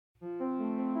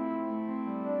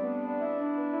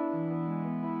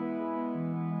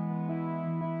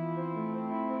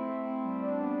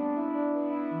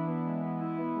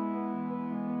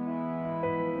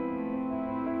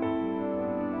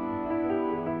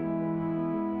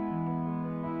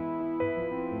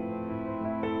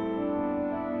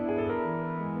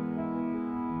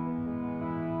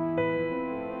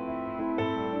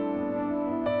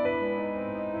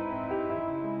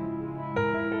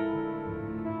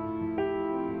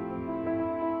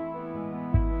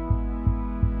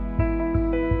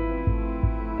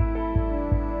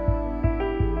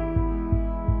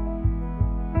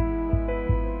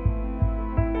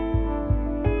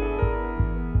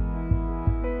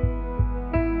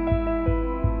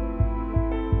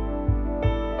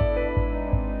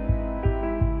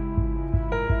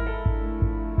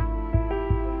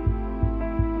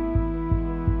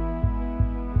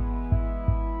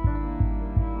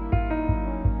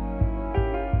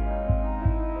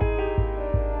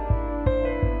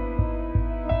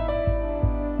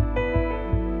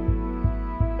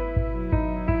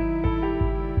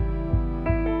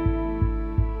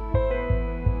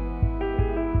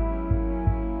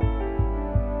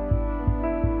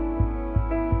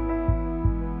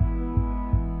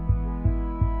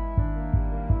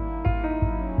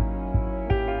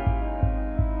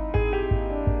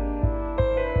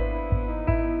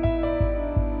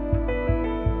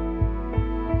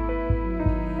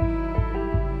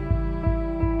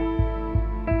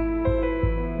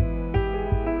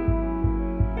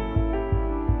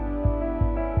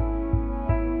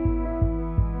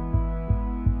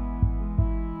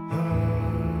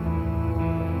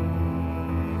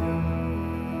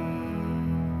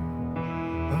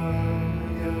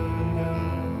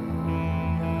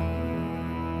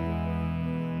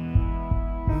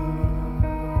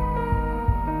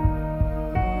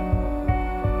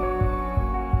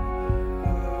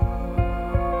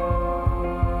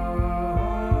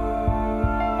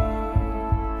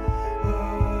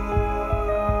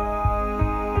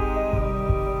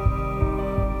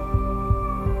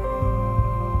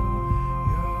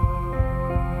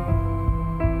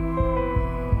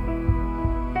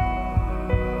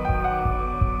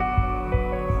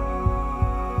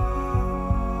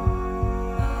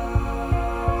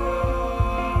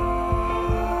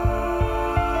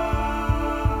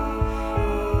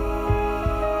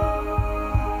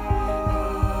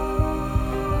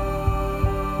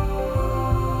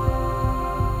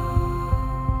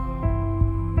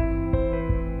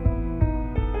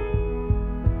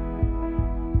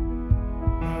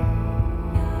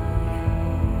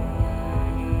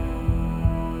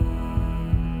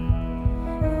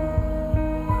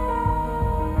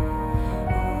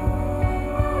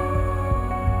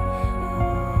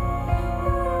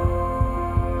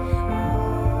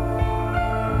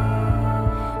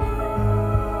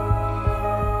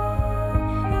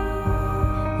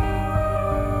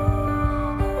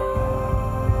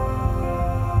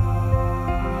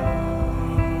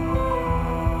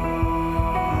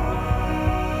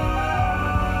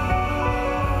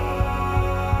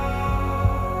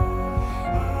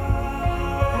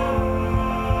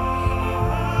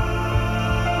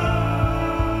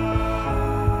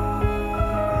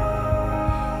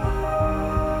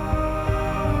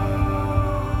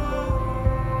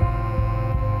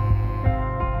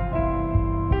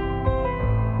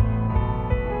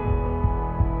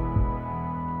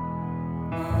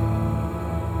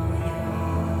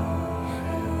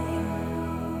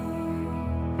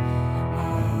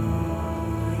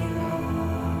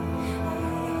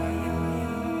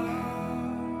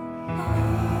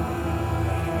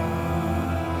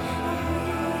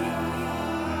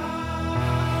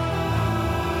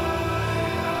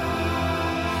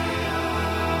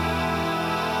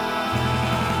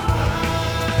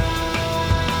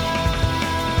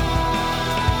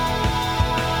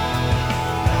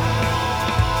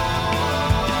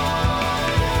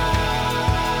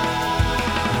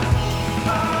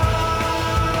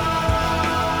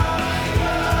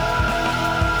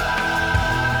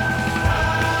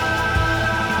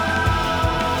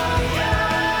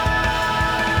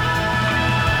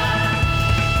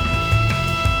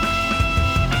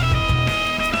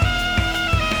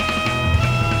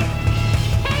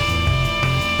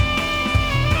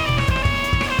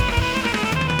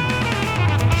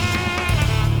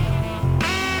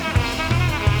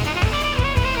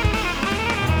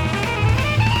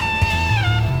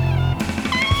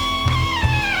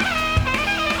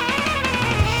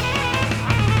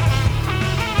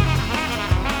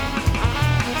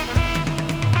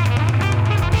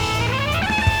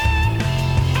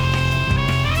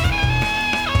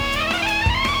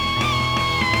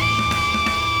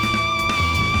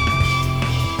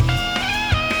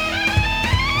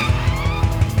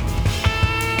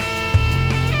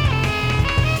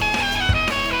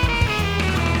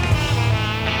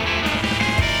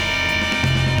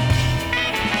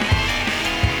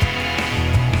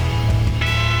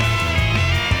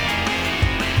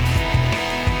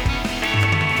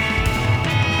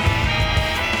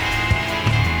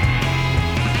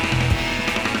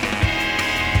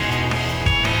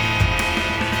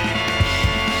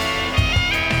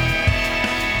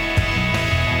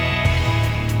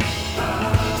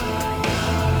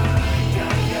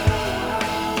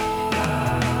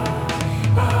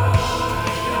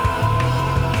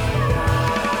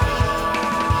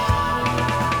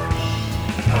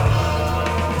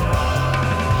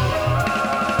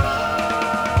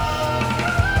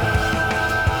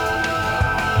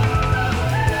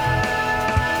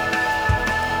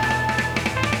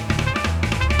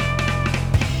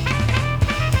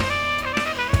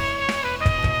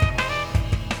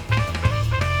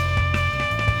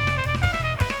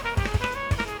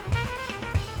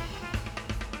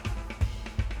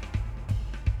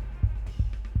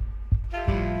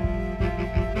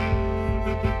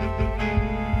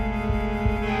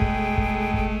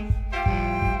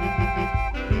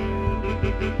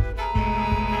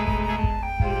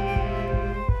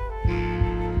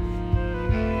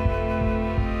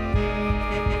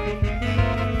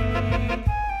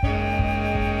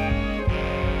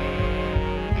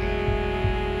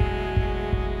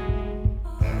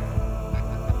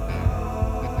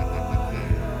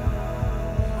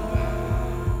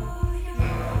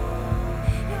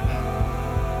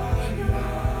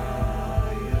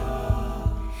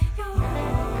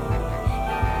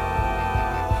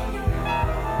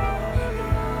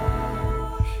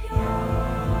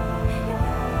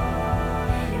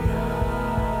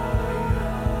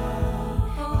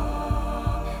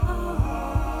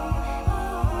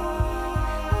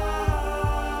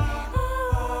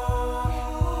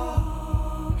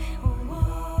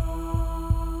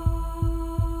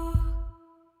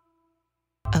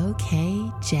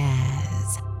OK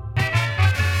Jazz.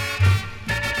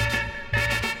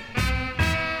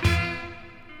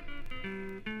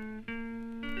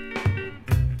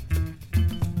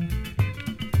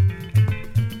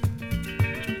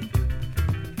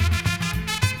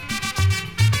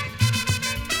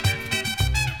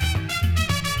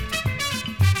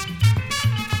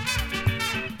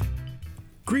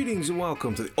 Greetings and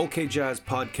welcome to the OK Jazz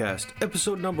Podcast,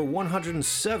 episode number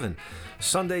 107,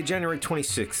 Sunday, January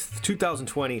 26th,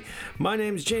 2020. My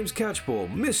name is James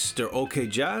Catchpole, Mr. OK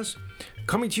Jazz,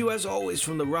 coming to you as always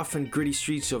from the rough and gritty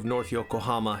streets of North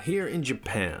Yokohama here in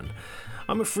Japan.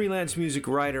 I'm a freelance music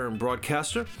writer and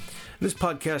broadcaster. This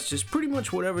podcast is pretty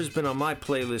much whatever's been on my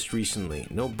playlist recently.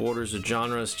 No borders or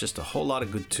genres, just a whole lot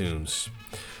of good tunes.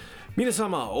 皆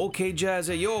様、OK ジャ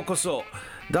ズへようこそ。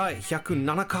第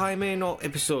107回目のエ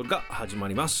ピソードが始ま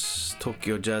ります。東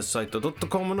京ジャズサイト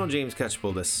 .com のジェームズ・キャッチポ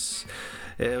ールです。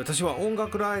私は音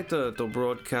楽ライターとブ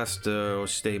ロードキャスターを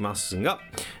していますが、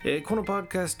このポッド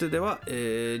キャストでは、ジ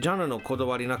ャンルのこだ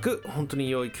わりなく本当に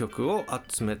良い曲を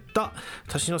集めた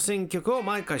年の選曲を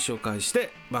毎回紹介し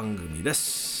て番組で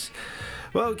す。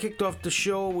Well, we kicked off the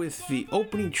show with the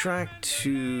opening track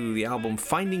to the album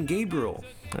Finding Gabriel.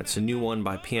 That's a new one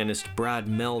by pianist Brad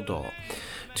Mehldau. A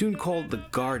tune called The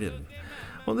Garden.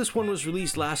 Well, this one was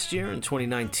released last year in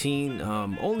 2019.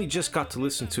 Only just got to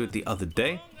listen to it the other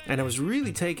day, and I was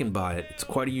really taken by it. It's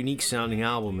quite a unique sounding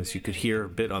album, as you could hear a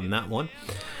bit on that one.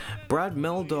 Brad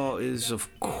Mehldau is, of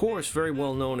course, very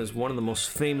well known as one of the most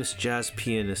famous jazz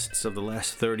pianists of the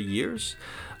last 30 years,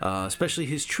 especially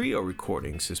his trio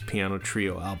recordings, his piano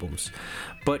trio albums.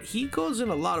 But he goes in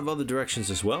a lot of other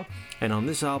directions as well, and on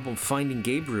this album, Finding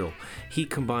Gabriel, he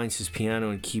combines his piano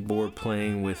and keyboard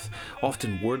playing with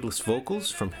often wordless vocals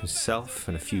from himself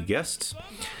and a few guests,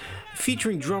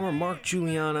 featuring drummer Mark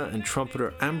Juliana and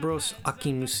trumpeter Ambrose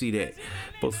Akinmusire,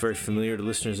 both very familiar to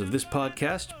listeners of this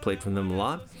podcast, played from them a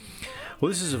lot. Well,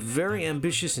 this is a very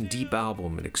ambitious and deep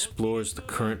album. It explores the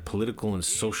current political and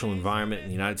social environment in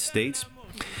the United States,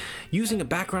 using a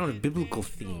background of biblical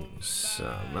themes,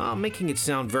 making it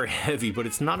sound very heavy, but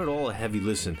it's not at all a heavy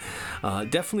listen.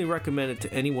 Definitely recommend it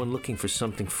to anyone looking for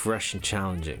something fresh and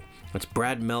challenging. That's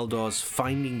Brad Mehldau's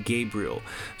Finding Gabriel.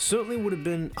 Certainly would have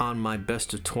been on my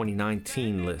best of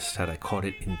 2019 list had I caught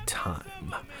it in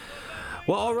time.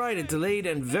 Well, all right, a delayed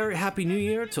and very happy new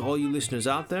year to all you listeners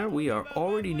out there. We are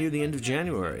already near the end of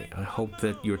January. I hope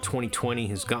that your 2020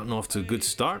 has gotten off to a good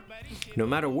start, no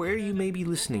matter where you may be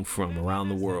listening from around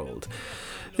the world.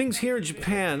 Things here in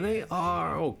Japan, they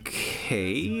are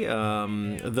okay,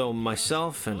 though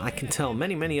myself and I can tell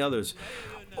many others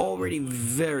already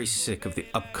very sick of the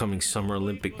upcoming Summer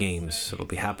Olympic Games. It'll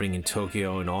be happening in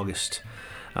Tokyo in August.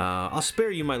 I'll spare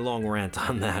you my long rant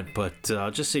on that, but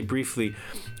I'll just say briefly,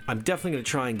 I'm definitely going to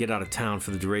try and get out of town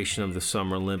for the duration of the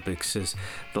Summer Olympics, as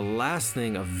the last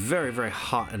thing a very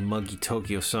hot and muggy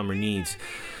Tokyo summer needs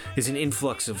is an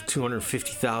influx of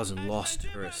 250,000 lost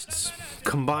tourists,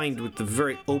 combined with the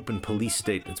very open police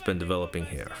state that's been developing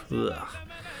here. Ugh.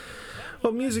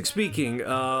 Well, music speaking,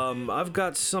 I've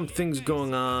got some things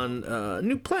going on,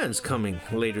 new plans coming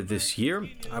later this year.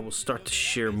 I will start to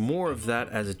share more of that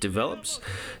as it develops.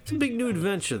 It's a big new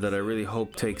adventure that I really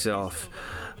hope takes off.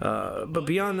 But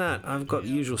beyond that, I've got the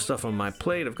usual stuff on my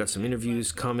plate. I've got some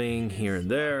interviews coming here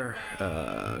and there,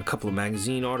 a couple of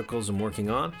magazine articles I'm working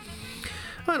on,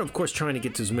 and of course trying to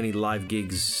get to as many live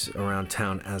gigs around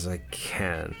town as I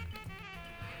can.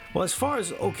 Well, as far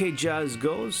as OK Jazz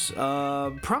goes,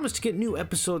 promise to get new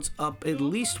episodes up at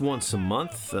least once a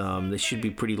month. They should be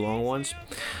pretty long ones.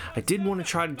 I did want to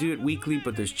try to do it weekly,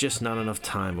 but there's just not enough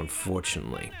time,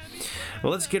 unfortunately.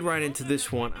 Well, let's get right into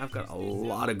this one. I've got a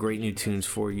lot of great new tunes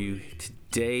for you.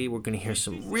 Today, we're going to hear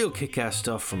some real kick-ass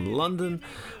stuff from London,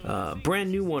 a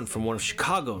brand new one from one of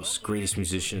Chicago's greatest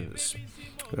musicians.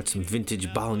 We've got some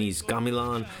vintage Balinese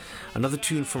gamelan, another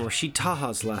tune from Rashid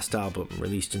Taha's last album,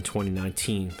 released in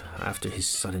 2019 after his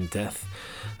sudden death.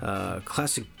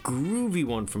 Classic groovy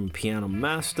one from Piano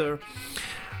Master.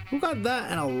 We've got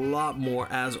that and a lot more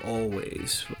as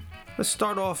always. Let's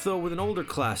start off though with an older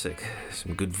classic.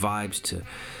 Some good vibes to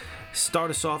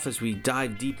start us off as we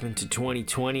dive deep into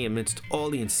 2020 amidst all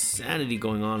the insanity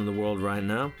going on in the world right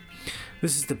now.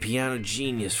 This is the piano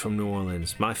genius from New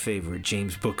Orleans, my favorite,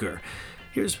 James Booker.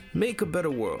 Here's Make a Better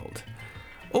World.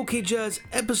 OK Jazz,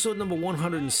 episode number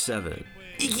 107.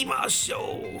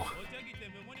 Ikimashou!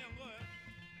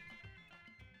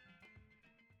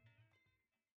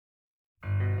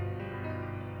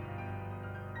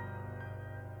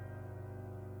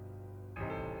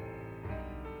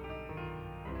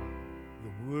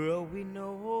 The world we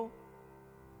know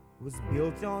was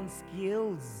built on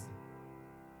skills.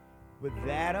 but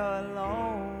that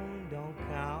alone don't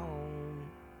count.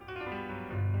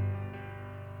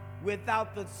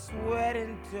 Without the sweat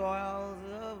and toils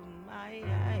of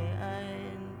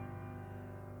mine,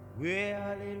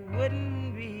 well, it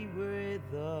wouldn't be worth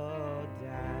the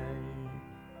time.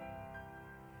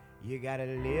 You gotta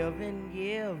live and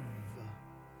give,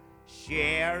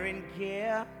 share and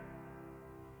care.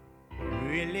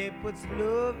 Really puts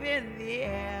love in the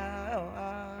air.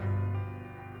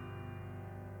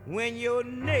 When your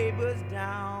neighbor's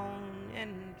down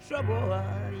and trouble,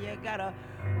 you gotta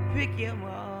pick him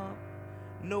up.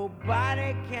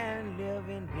 Nobody can live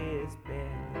in despair.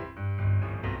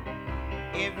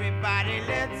 Everybody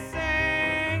let's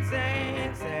sing,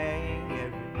 sing, sing.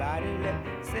 Everybody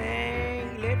let's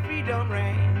sing, let freedom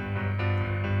ring.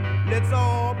 Let's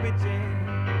all pitch in,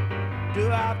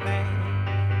 do our thing,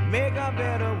 make a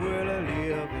better world to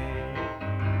live in.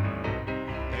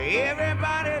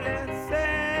 Everybody let's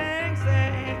sing,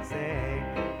 sing, sing.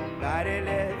 Everybody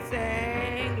let's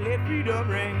sing, let freedom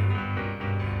ring.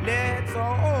 Let's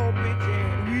all pitch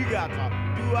in, we got to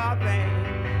do our thing,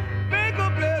 make a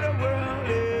better world,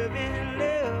 live in,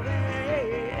 live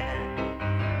in.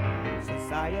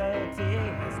 Society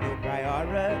has no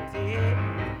priority,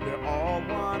 we're all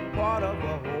one part of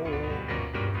a whole.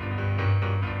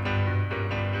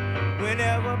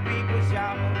 Whenever people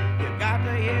shout, you got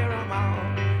to hear them out.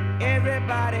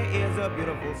 Everybody is a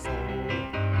beautiful soul.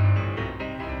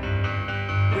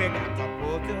 We got to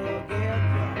pull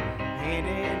together, hand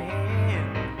in hand.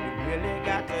 We really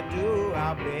got to do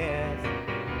our best.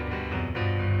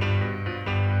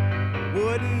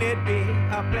 Wouldn't it be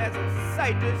a pleasant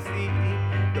sight to see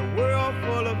the world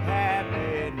full of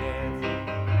happiness?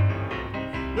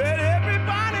 Well,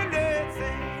 everybody let's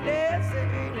sing, let's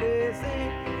sing, let's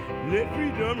sing. Let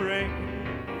freedom ring,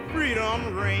 freedom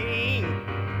ring.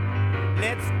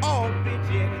 Let's all pitch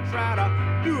in and try to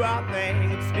do our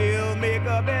thing and still make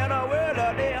a better world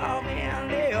to live in,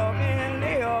 live in,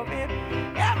 live in.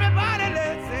 Everybody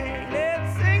let's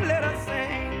sing, let us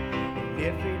sing.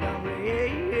 Let freedom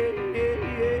ring.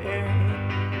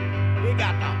 We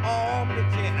got to all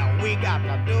pitch in and we got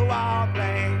to do our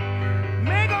thing.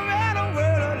 Make a better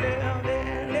world to live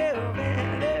in, live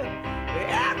in, live.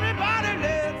 Everybody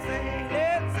let's sing,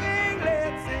 let's sing,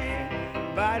 let's sing.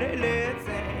 Everybody let's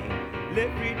sing, let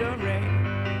freedom ring.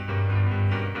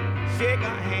 Shake a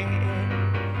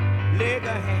hand, lick a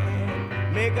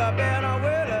hand, make a better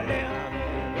world to live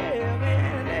in, live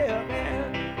in, live in.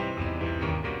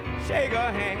 Shake a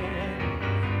hand,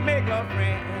 make a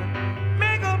friend,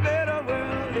 make a better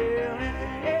world to live in.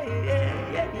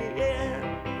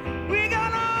 We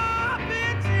got all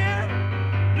pitch in,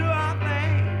 do our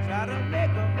thing, try to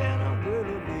make a better world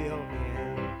to live in.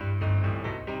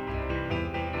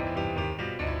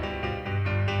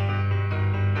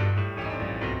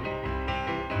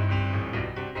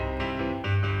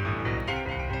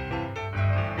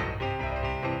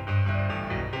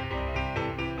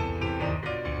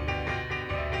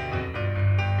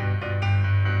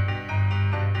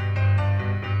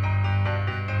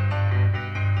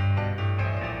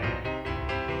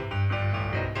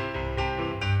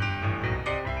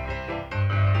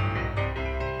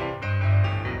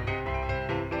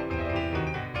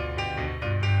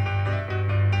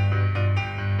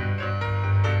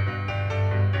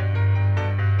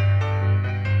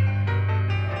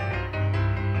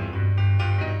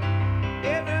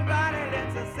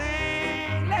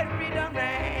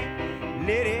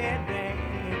 Let it rain,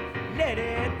 let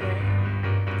it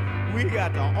rain. We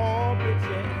got to all pitch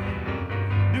in,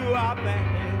 do our thing,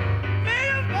 make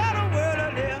a better world to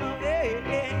live. Yeah,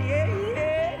 yeah,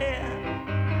 yeah, yeah.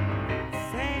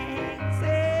 Sing,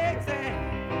 sing, sing,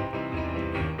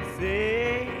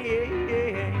 sing.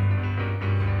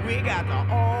 We got to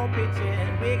all pitch in,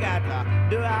 we got to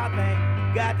do our thing,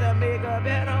 got to make a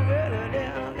better world to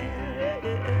live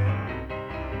in.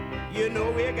 You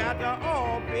know we got to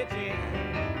all pitch in,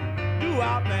 do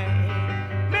our thing,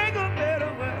 make a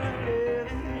better world to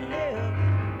live in, live in.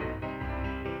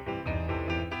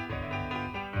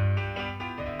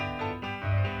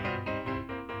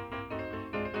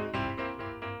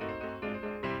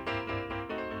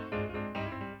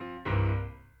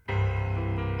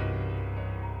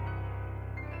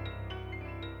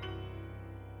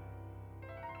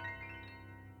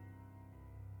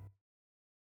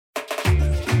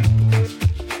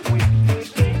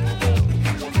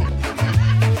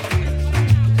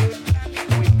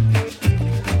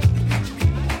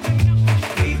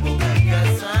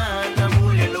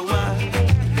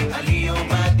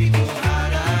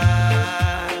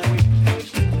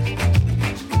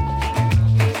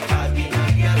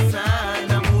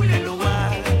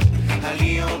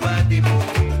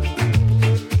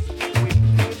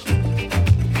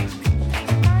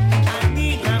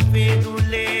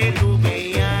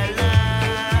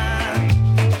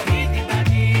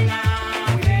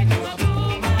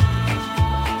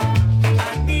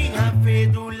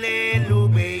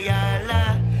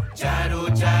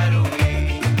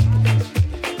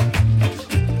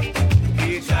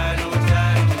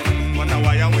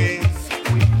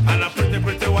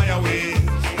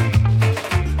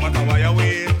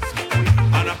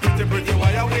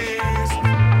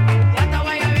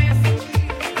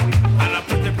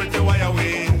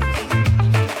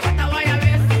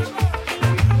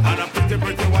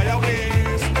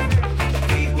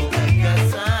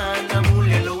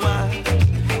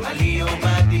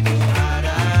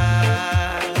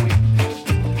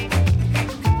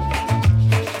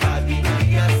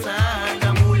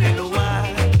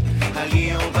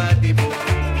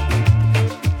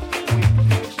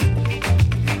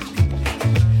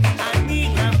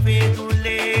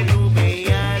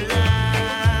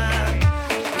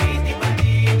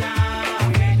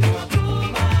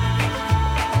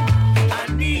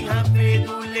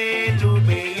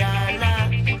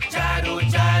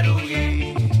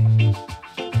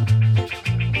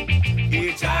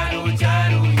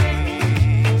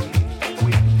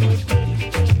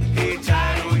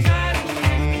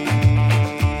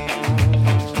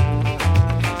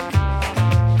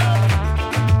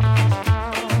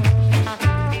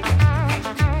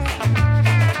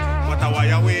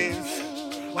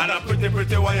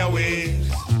 wire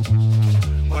waist.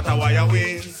 What a wire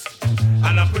waist.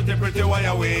 And a pretty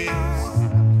wire waist.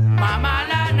 Mama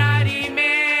la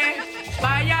narime,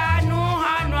 baya nu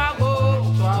hanwago,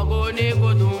 twago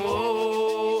nego do.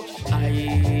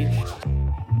 Aye.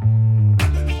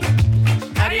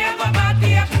 Ariya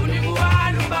babati ya kunibu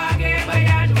alu bage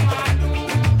baya nu hanu.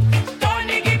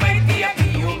 Toni ki baiti ya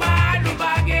kiyuma alu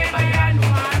bage baya nu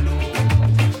hanu.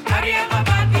 Ariya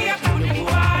babati ya kunibu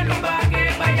alu bage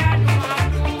baya nu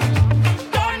hanu.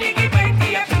 Toni ki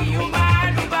baiti ya kiyuma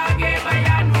alu bage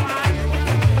baya nu hanu.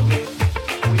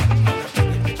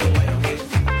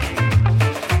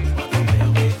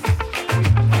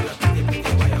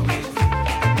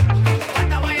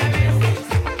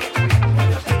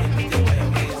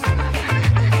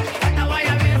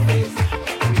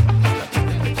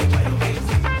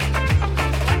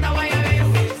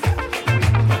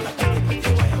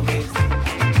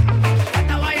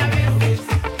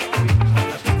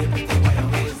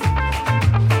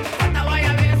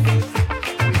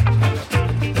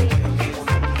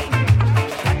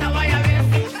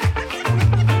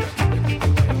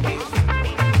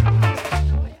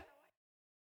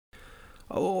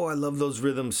 Oh, I love those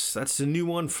rhythms. That's the new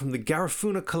one from the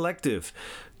Garifuna Collective,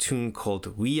 tune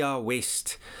called We Are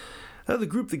Waste. The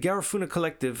group, the Garifuna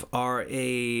Collective, are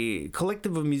a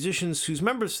collective of musicians whose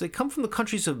members, they come from the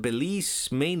countries of Belize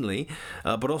mainly,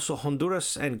 but also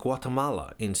Honduras and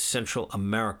Guatemala in Central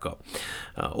America,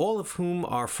 all of whom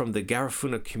are from the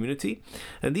Garifuna community.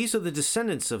 And these are the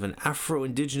descendants of an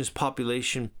Afro-Indigenous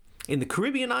population in the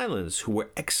Caribbean islands who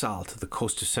were exiled to the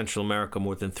coast of Central America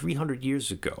more than 300 years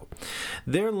ago.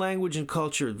 Their language and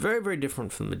culture is very, very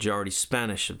different from the majority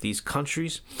Spanish of these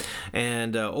countries,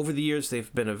 and over the years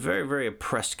they've been a very, very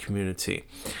oppressed community.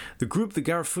 The group, the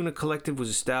Garifuna Collective, was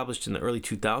established in the early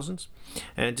 2000s,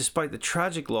 and despite the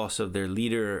tragic loss of their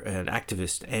leader and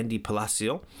activist Andy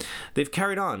Palacio, they've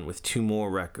carried on with 2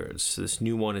 more records. This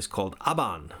new one is called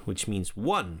Aban, which means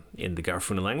one in the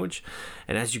Garifuna language,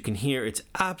 and as you can hear, it's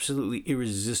absolutely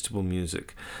irresistible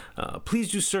music. Please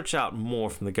do search out more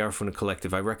from the Garifuna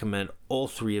Collective. I recommend all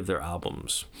 3 of their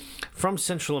albums. From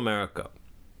Central America.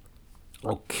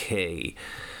 Okay.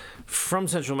 From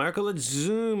Central America, let's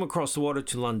zoom across the water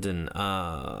to London.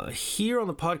 Here on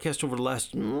the podcast over the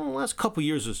last couple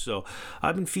years or so,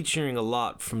 I've been featuring a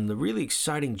lot from the really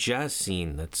exciting jazz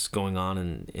scene that's going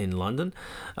on in London,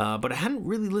 but I hadn't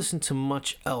really listened to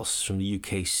much else from the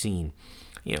UK scene.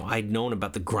 You know, I'd known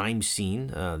about the grime scene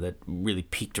that really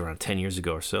peaked around 10 years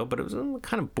ago or so, but I was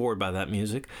kind of bored by that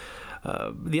music.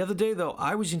 The other day, though,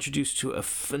 I was introduced to a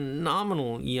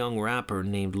phenomenal young rapper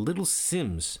named Little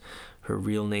Simz. Her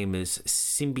real name is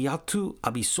Simbiatu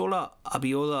Abisola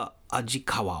Abiola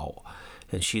Ajikawao,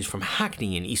 and she is from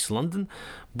Hackney in East London,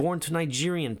 born to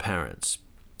Nigerian parents.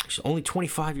 She's only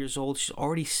 25 years old. She's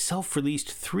already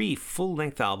self-released 3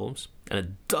 full-length albums and a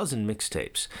dozen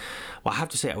mixtapes. Well, I have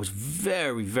to say, I was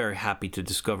very, very happy to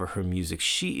discover her music.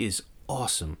 She is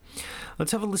awesome.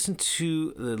 Let's have a listen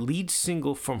to the lead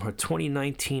single from her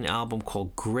 2019 album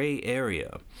called Gray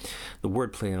Area. The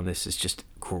wordplay on this is just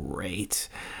great.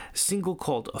 A single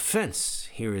called Offense.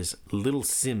 Here is Little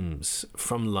Simz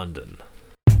from London.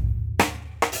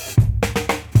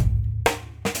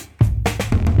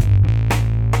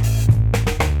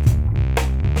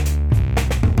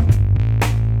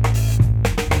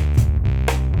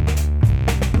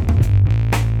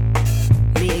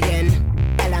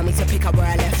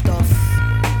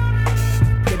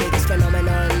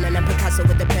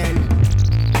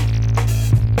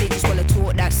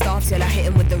 Till I hit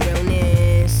him with the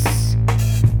realness.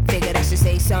 Figured I should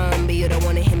say something, but you don't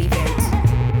wanna hear me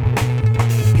vent.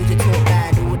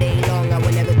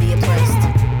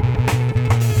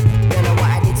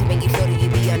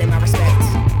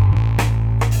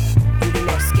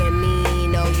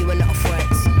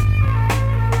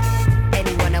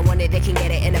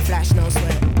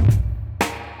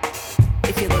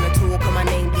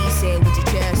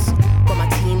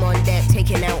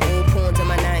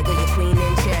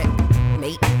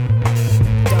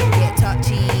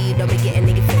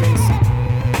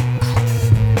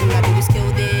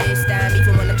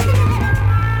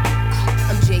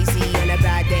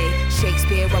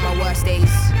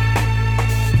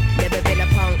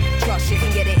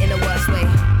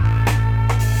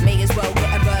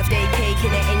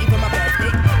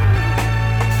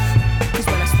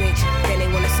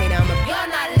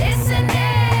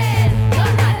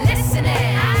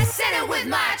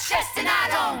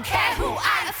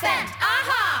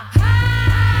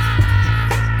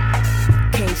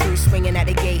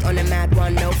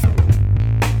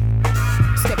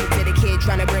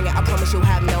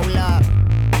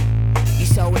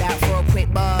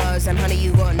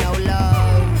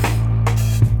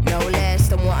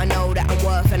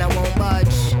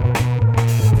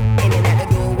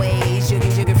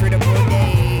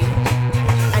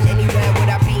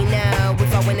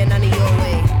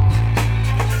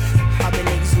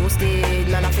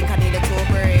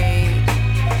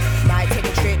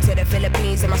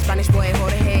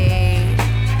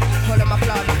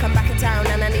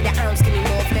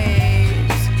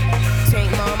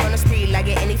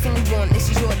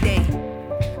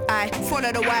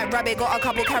 rabbit. Got a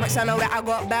couple carrots, I know that I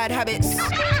got bad habits.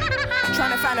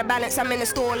 Trying to find a balance, I'm in the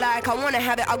store like I wanna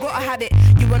have it, I gotta have it.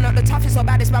 You are not the toughest or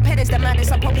baddest, my pet is the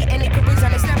maddest. I'm probably any careers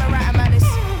and it's never right, I'm maddest.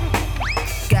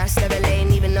 Gas level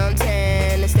ain't even on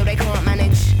 10, and still they can't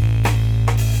manage.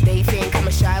 They think I'm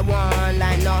a shy one,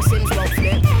 like nah, Sims won't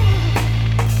flip.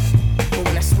 But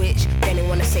when I switch, then they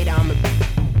wanna say that I'm a...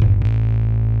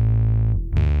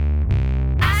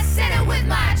 I said it with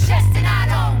my chest and I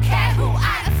don't care who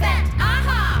I offend.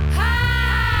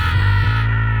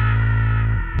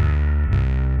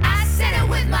 I said it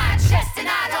with my chest and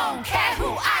I don't care who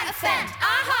I offend.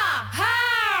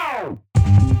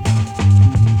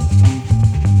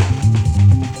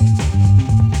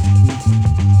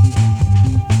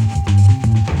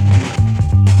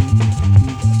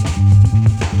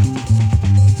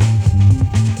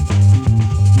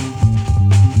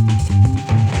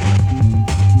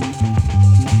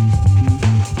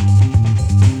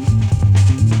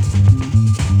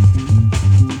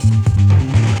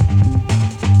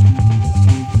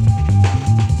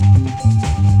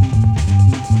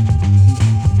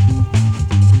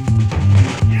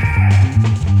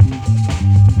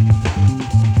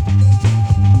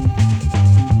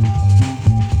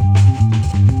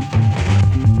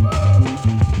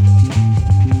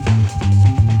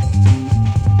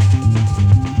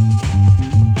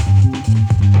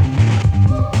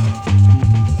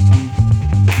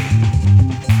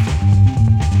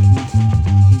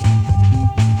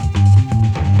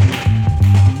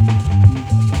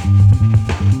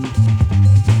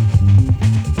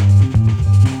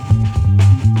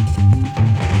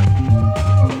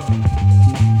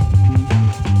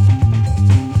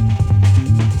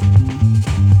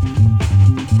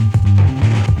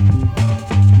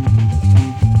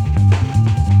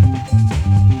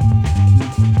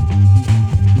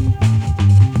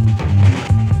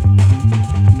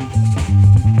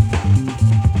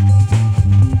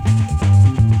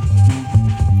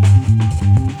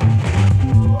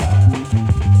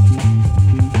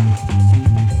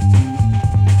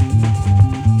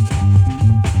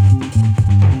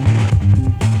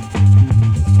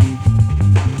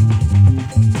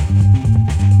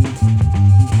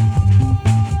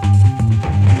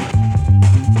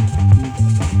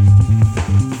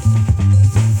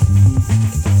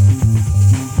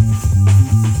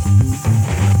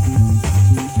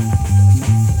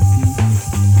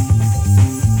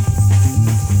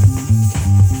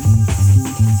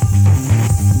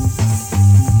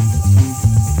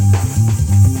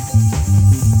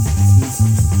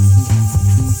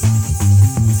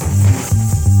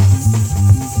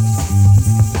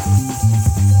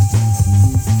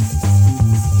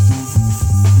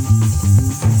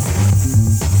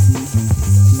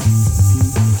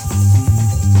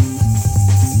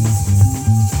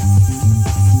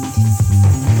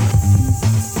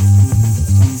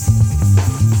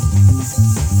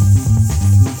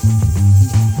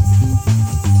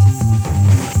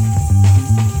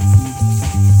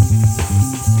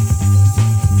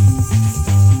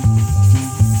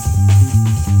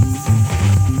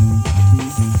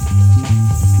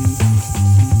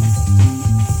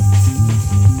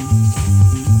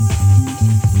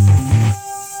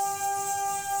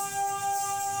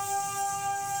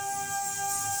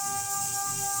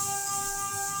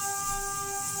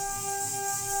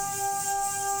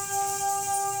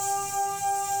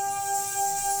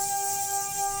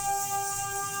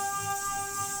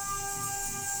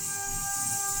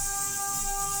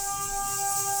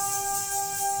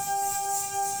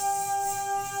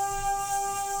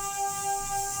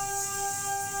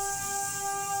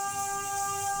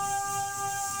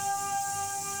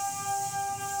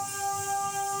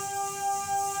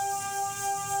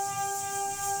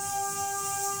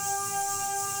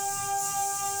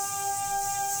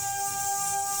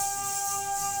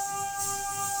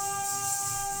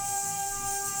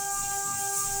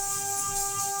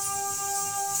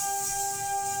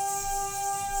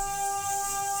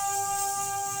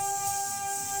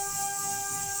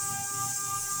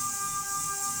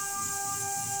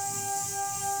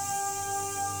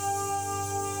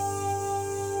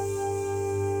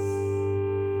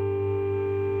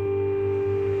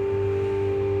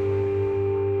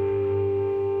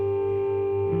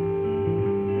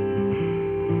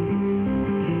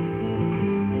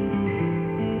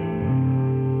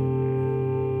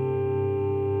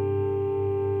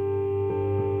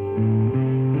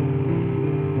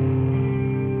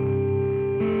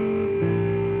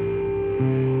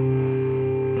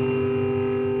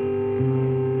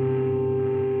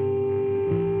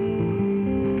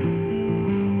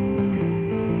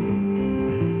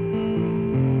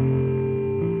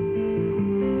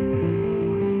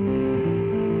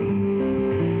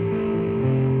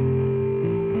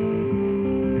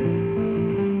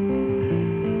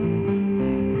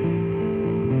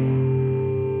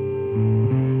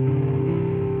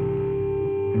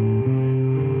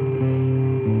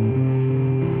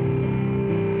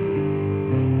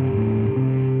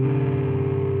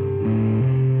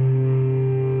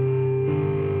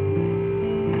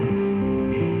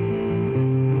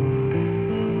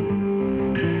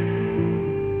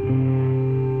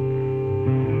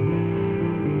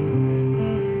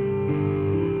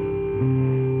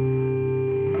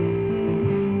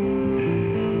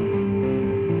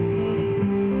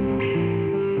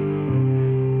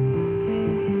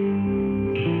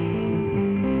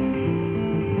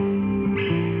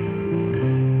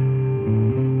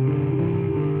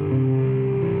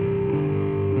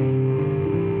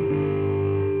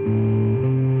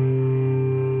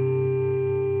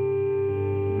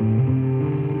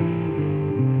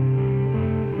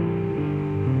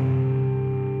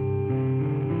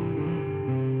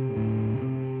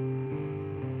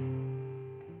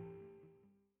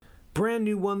 Brand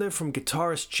new one there from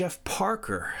guitarist Jeff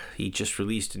Parker. He just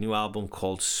released a new album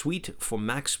called Suite for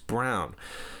Max Brown.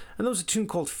 And there was a tune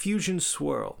called Fusion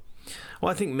Swirl.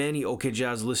 Well, I think many OK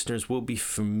Jazz listeners will be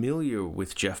familiar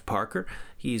with Jeff Parker.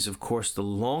 He's, of course, the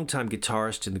longtime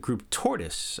guitarist in the group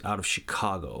Tortoise out of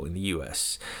Chicago in the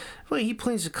U.S. Well, he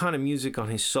plays the kind of music on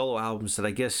his solo albums that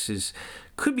I guess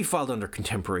could be filed under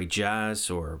contemporary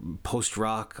jazz or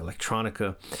post-rock,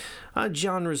 electronica.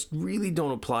 Genres really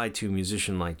don't apply to a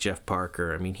musician like Jeff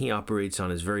Parker. I mean, he operates on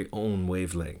his very own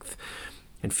wavelength.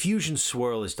 And Fusion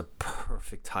Swirl is the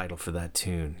perfect title for that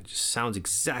tune. It just sounds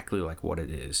exactly like what it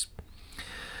is.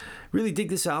 Really dig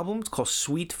this album. It's called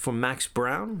Suite for Max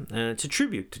Brown, and it's a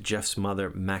tribute to Jeff's mother,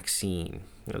 Maxine.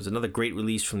 It was another great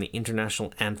release from the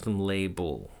International Anthem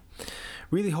label.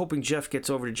 Really hoping Jeff gets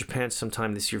over to Japan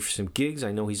sometime this year for some gigs.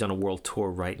 I know he's on a world tour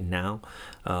right now.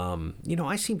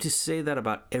 I seem to say that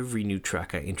about every new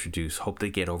track I introduce. Hope they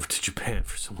get over to Japan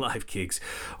for some live gigs.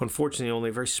 Unfortunately, only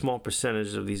a very small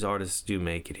percentage of these artists do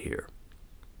make it here.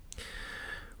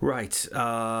 Right,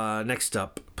 next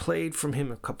up, played from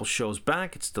him a couple shows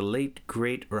back. It's the late,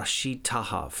 great Rachid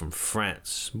Taha from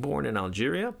France, born in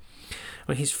Algeria.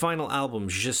 His final album,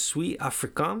 Je suis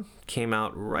africain, came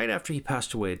out right after he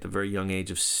passed away at the very young age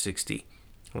of 60.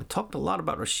 I talked a lot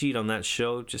about Rachid on that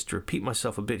show. Just to repeat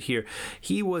myself a bit here,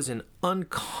 he was an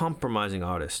uncompromising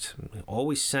artist. He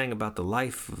always sang about the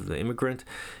life of the immigrant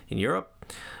in Europe.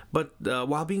 But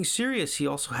while being serious, he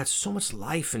also had so much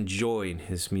life and joy in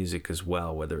his music as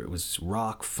well, whether it was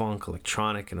rock, funk,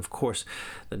 electronic, and of course,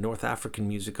 the North African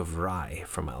music of Rai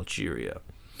from Algeria.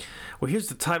 Well, here's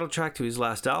the title track to his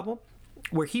last album,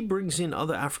 where he brings in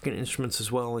other African instruments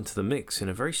as well into the mix in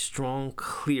a very strong,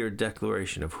 clear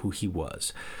declaration of who he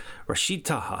was. Rachid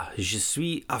Taha, Je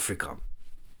suis africain.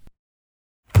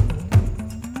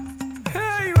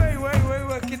 Hey,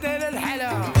 wait, كده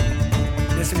للحلا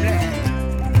بسم الله.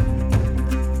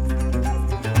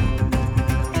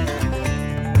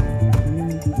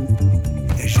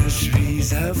 Je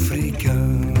suis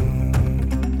africain,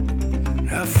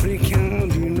 africain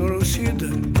du nord au sud.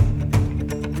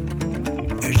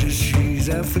 Et je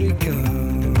suis africain,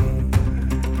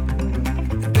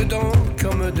 dedans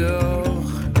comme dehors.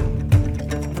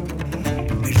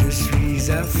 Et je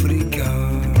suis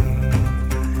africain,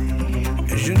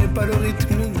 et je n'ai pas le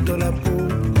rythme dans la peau.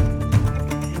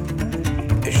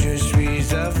 Et je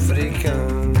suis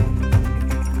africain,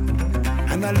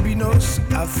 un albinos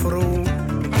afro.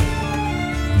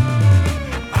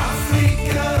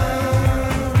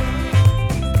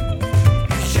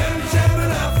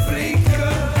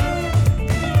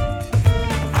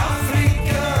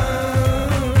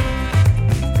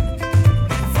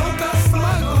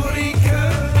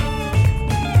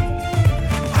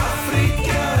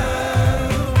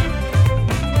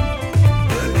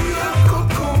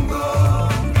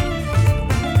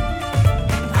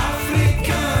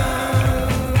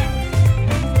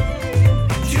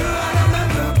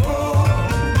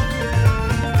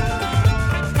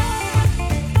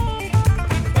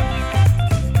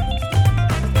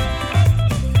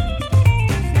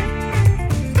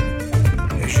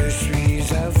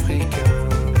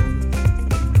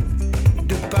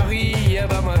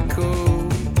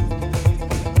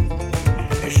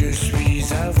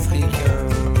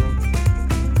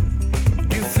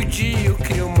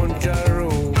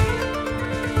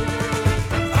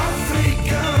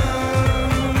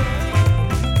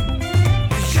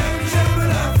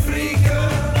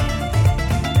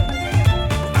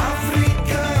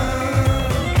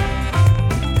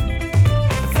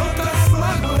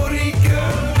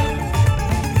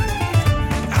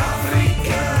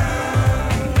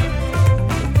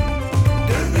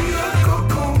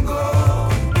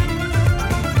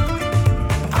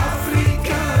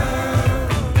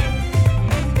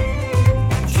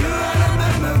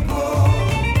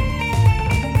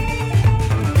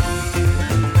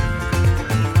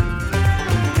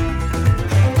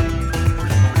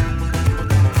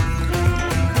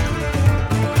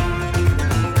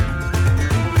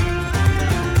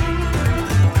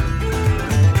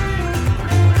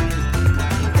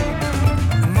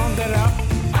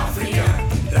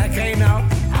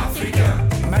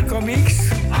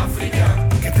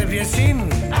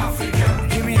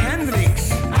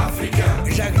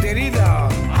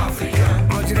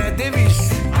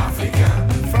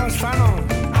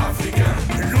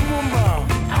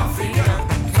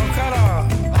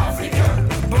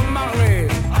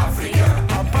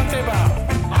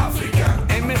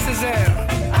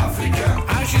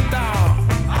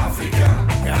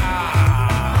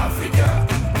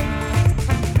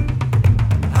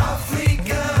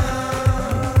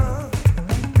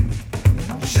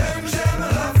 J'aime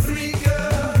l'Afrique.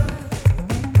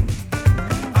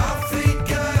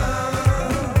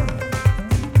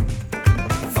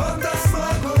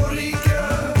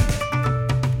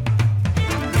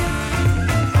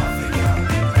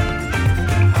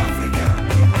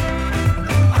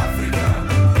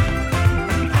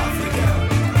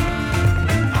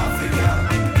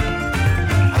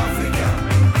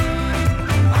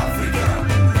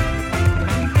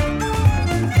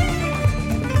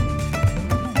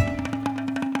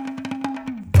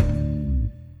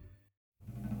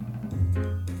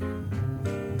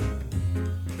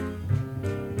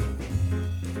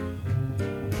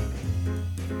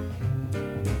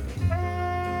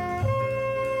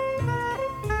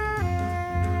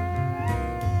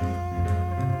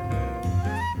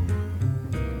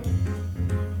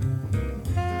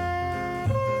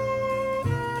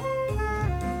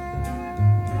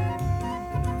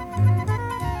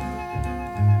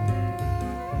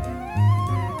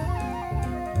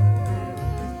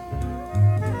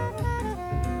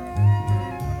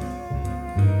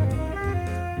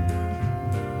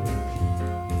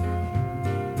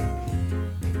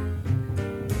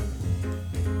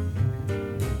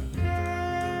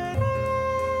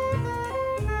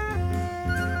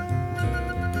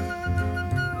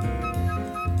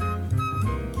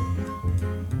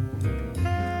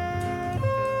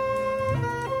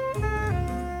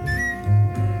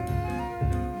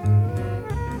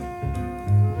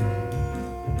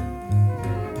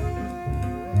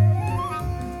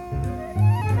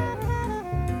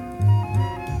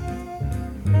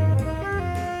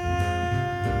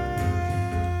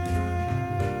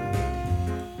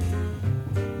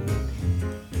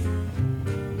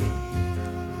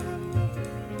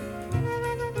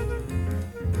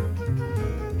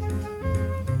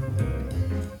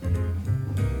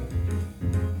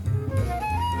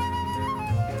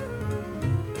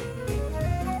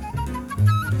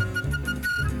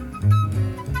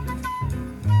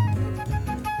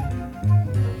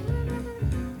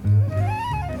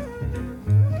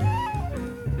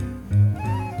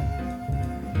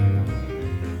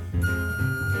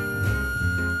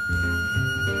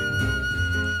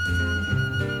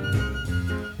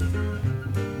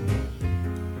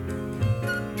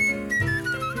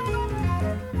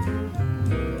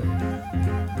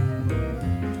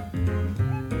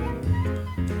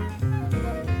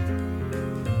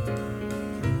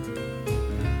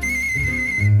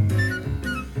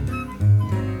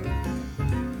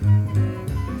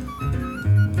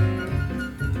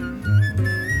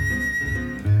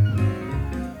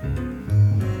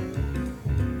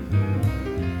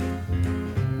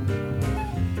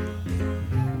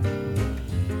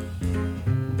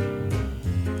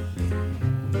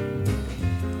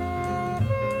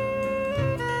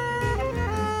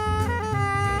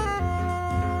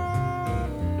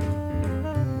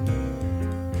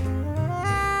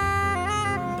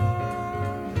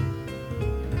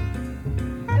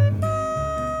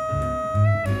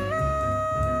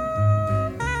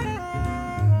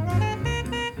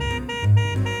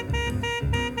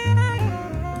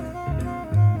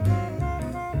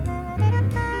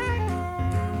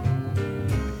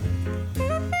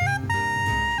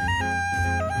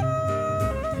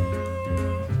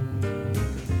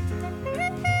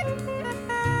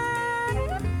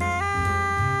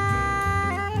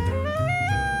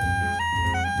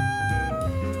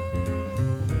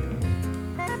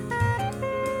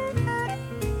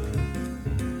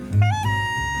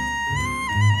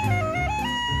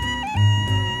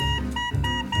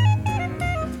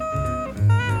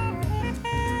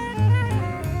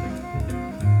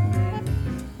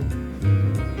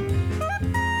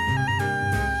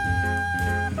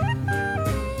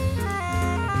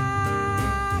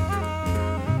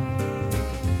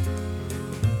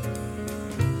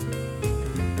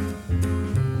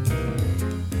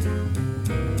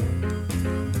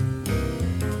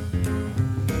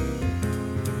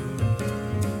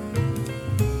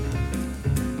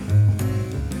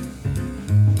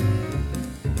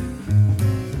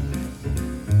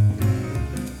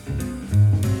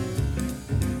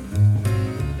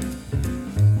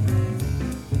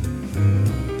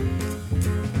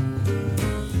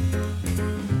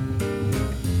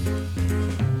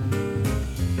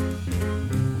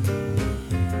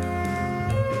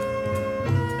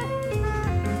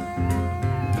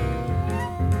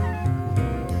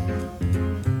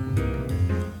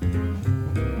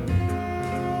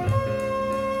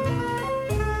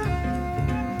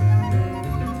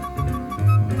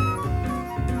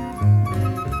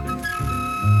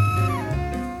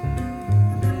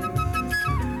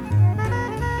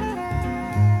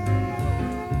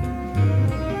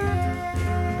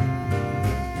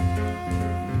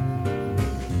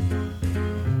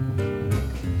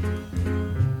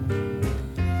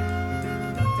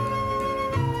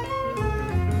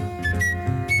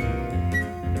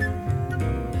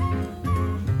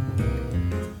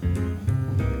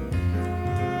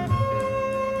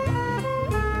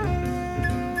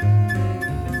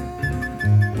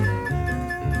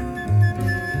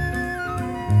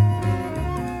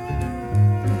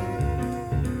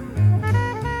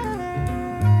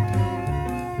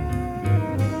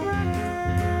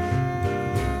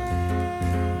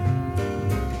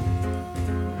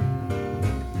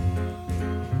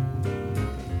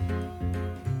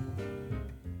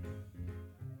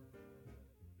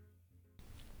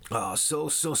 Oh, so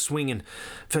swinging.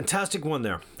 Fantastic one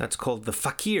there. That's called The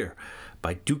Fakir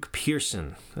by Duke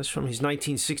Pearson. That's from his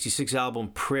 1966 album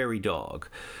Prairie Dog.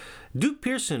 Duke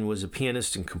Pearson was a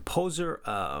pianist and composer,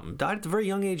 died at the very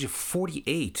young age of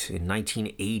 48 in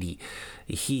 1980.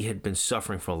 He had been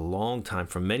suffering for a long time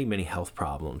from many, many health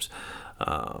problems.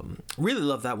 Really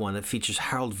love that one. It features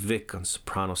Harold Vick on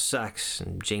soprano sax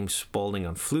and James Spaulding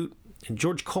on flute and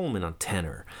George Coleman on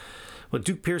tenor. Well,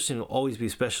 Duke Pearson will always be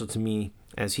special to me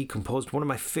as he composed one of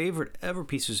my favorite ever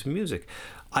pieces of music,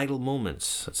 Idle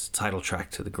Moments. That's the title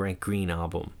track to the Grant Green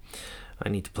album. I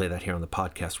need to play that here on the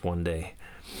podcast one day.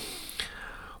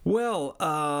 Well,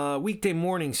 weekday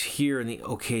mornings here in the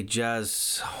OK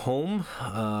Jazz home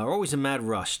are always a mad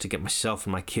rush to get myself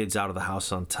and my kids out of the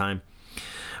house on time.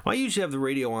 Well, I usually have the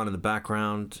radio on in the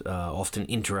background, often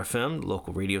Inter FM, the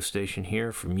local radio station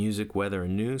here, for music, weather,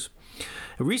 and news.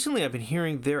 And recently, I've been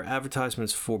hearing their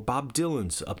advertisements for Bob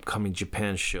Dylan's upcoming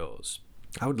Japan shows.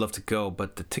 I would love to go,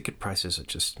 but the ticket prices are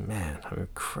just,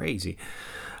 crazy.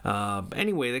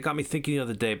 Anyway, that got me thinking the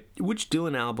other day, which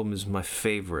Dylan album is my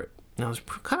favorite? Now, it's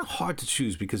kind of hard to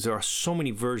choose because there are so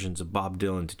many versions of Bob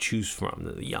Dylan to choose from.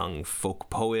 The young folk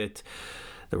poet,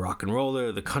 the rock and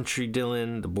roller, the country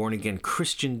Dylan, the born-again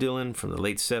Christian Dylan from the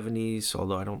late 70s,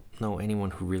 although I don't know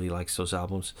anyone who really likes those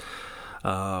albums.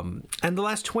 And the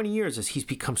last 20 years as he's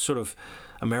become sort of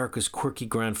America's quirky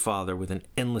grandfather with an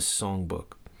endless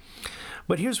songbook.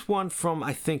 But here's one from,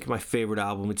 I think, my favorite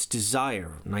album. It's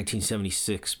Desire,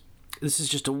 1976. This is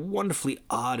just a wonderfully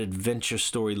odd adventure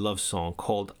story love song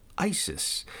called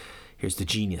Isis. Here's the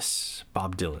genius,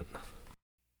 Bob Dylan.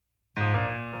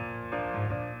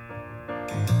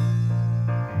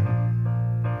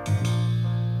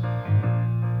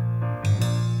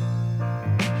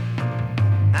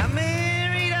 I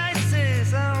married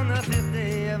Isis on the 5th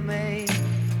day of May,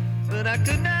 but I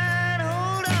could not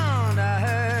hold on to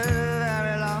her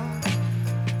very long.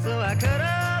 So I cut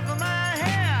off my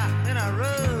hair and I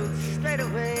rode straight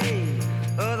away.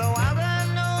 Oh, the wild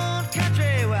unknown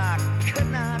country where I could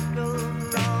not go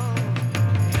wrong.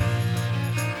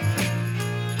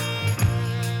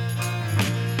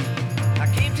 I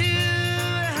came to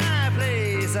a high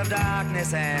place of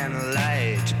darkness and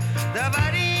light. The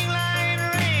fighting line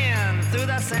ran through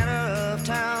the center of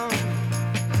town.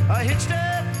 I hitched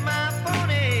up my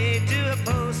pony to a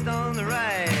post on the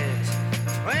right.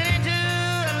 Went into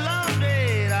a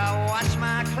laundry to wash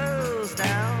my clothes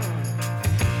down.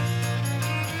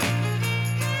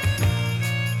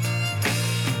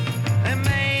 A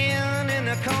man in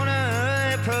the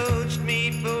corner approached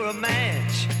me for a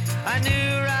match. I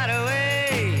knew right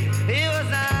away he was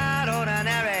not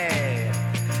ordinary.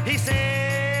 He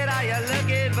said, "Are you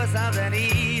looking for something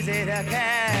easy to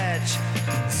catch?"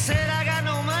 Said, "I got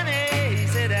no money." He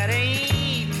said, "That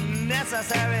ain't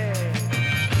necessary."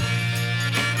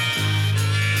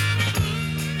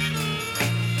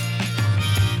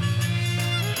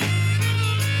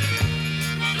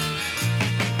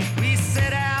 We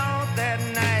set out that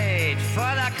night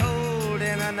for the cold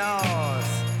in the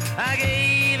north. I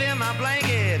gave him my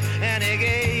blanket and he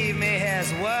gave me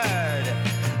his word.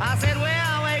 I said, "Where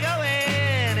are we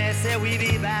going?" He said, "We'll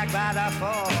be back by the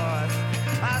 4th.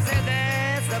 I said,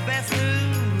 "That's the best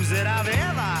news that I've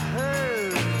ever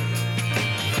heard."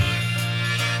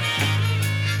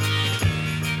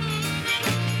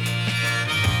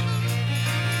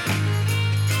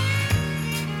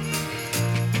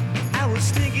 I was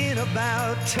thinking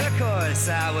about turquoise,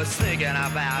 I was thinking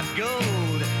about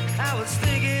gold, I was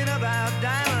thinking about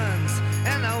diamonds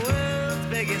and the world's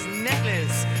biggest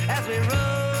necklace as we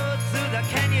rode through the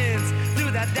canyons,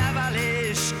 through the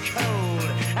devilish cold.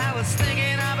 I was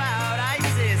thinking about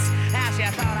Isis, how she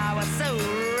thought I was so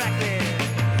reckless.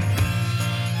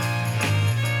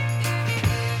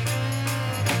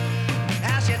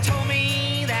 How she told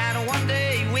me that one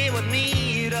day we would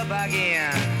meet up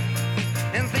again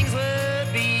and things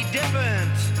would be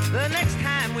different the next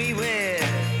time we wed.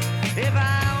 If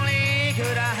I only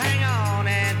could hang on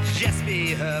and just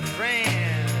be her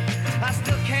friend. I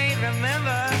still can't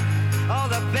remember all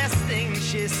the best things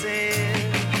she said.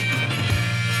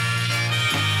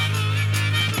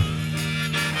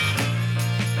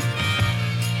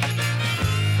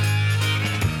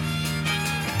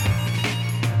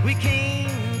 We came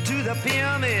to the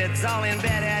pyramids all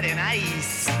embedded in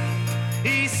ice.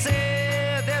 He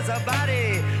said, "There's a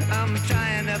body I'm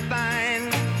trying to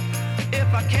find.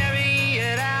 If I carry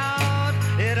it out,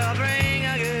 it'll bring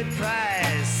a good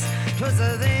price." 'Twas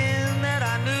then that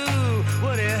I knew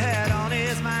what he had on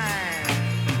his mind.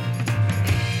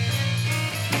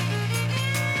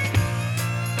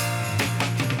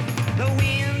 The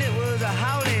wind, it was a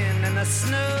howling and the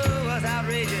snow was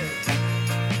outrageous.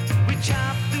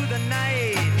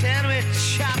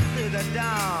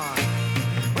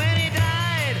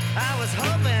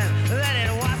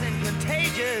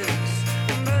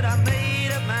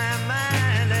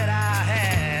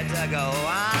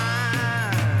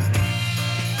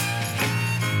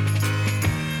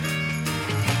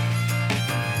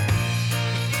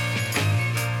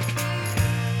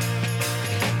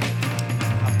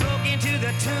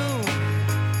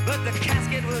 the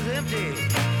casket was empty.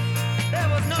 There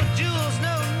was no jewels,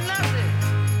 no nothing.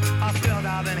 I felt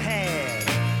I've been had.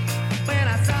 When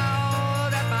I saw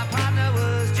that my partner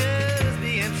was just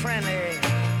being friendly.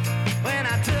 When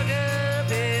I took up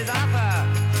his offer,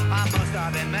 I must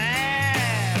have been mad.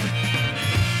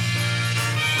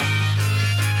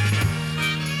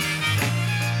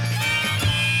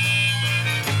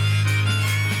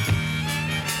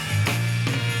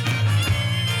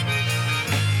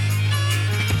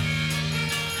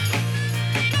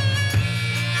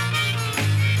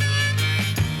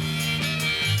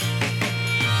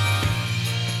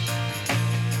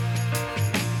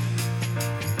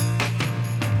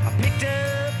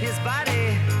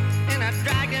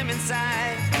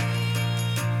 Inside,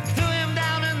 threw him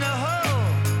down in the hole,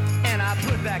 and I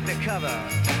put back the cover.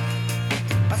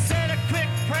 I said a quick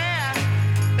prayer,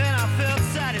 and I felt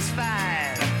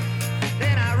satisfied.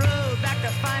 Then I rode back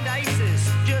to find Isis,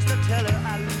 just to tell her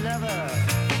I love her.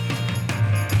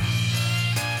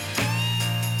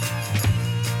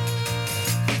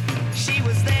 She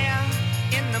was there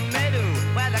in the meadow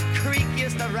where the creek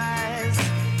used to rise,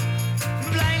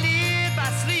 blinded by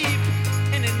sleep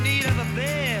and in need of a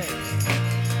bed.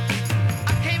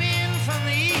 I came in from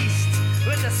the east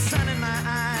with the sun in my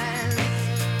eyes.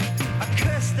 I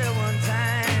cursed her one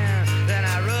time, then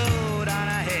I rode on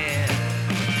ahead.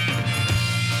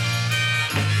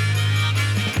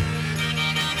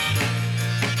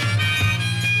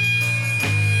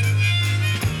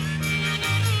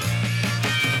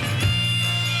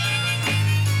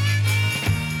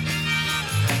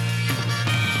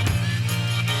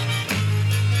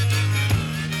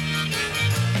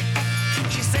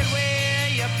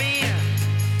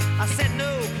 I said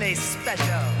no place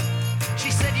special. She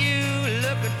said you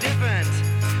look different.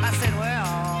 I said well,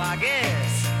 I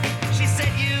guess. She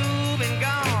said you've been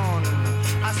gone.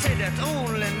 I said that's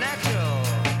only natural.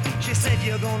 She said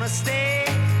you're gonna stay.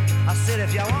 I said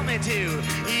if you want me to,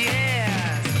 yes.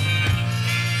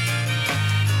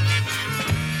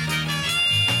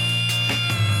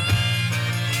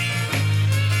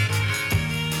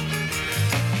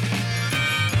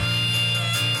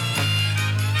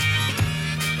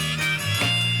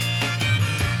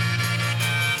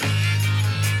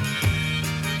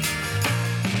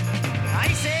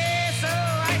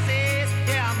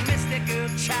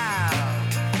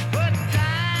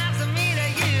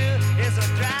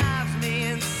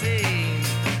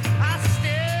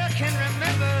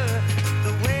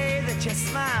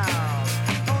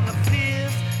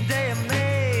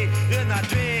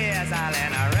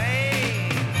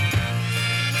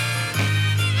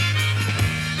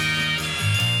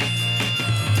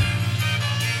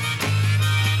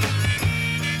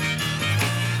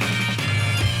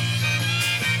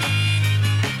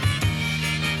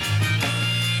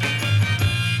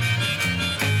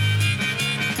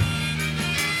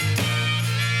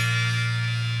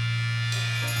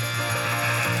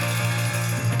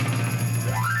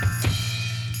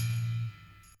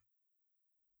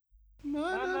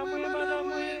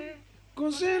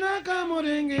 Kusina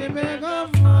kamuringi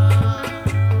begava.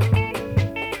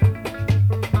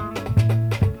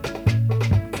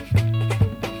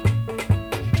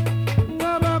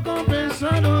 Waba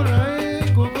compensado rai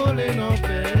kukole no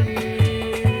peri.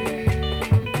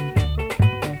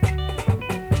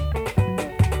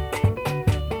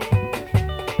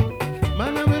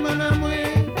 Manamwe,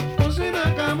 kusina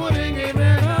kamuringi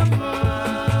begava.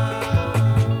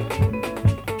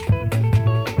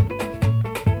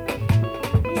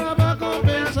 Waba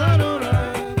compensado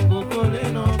rai.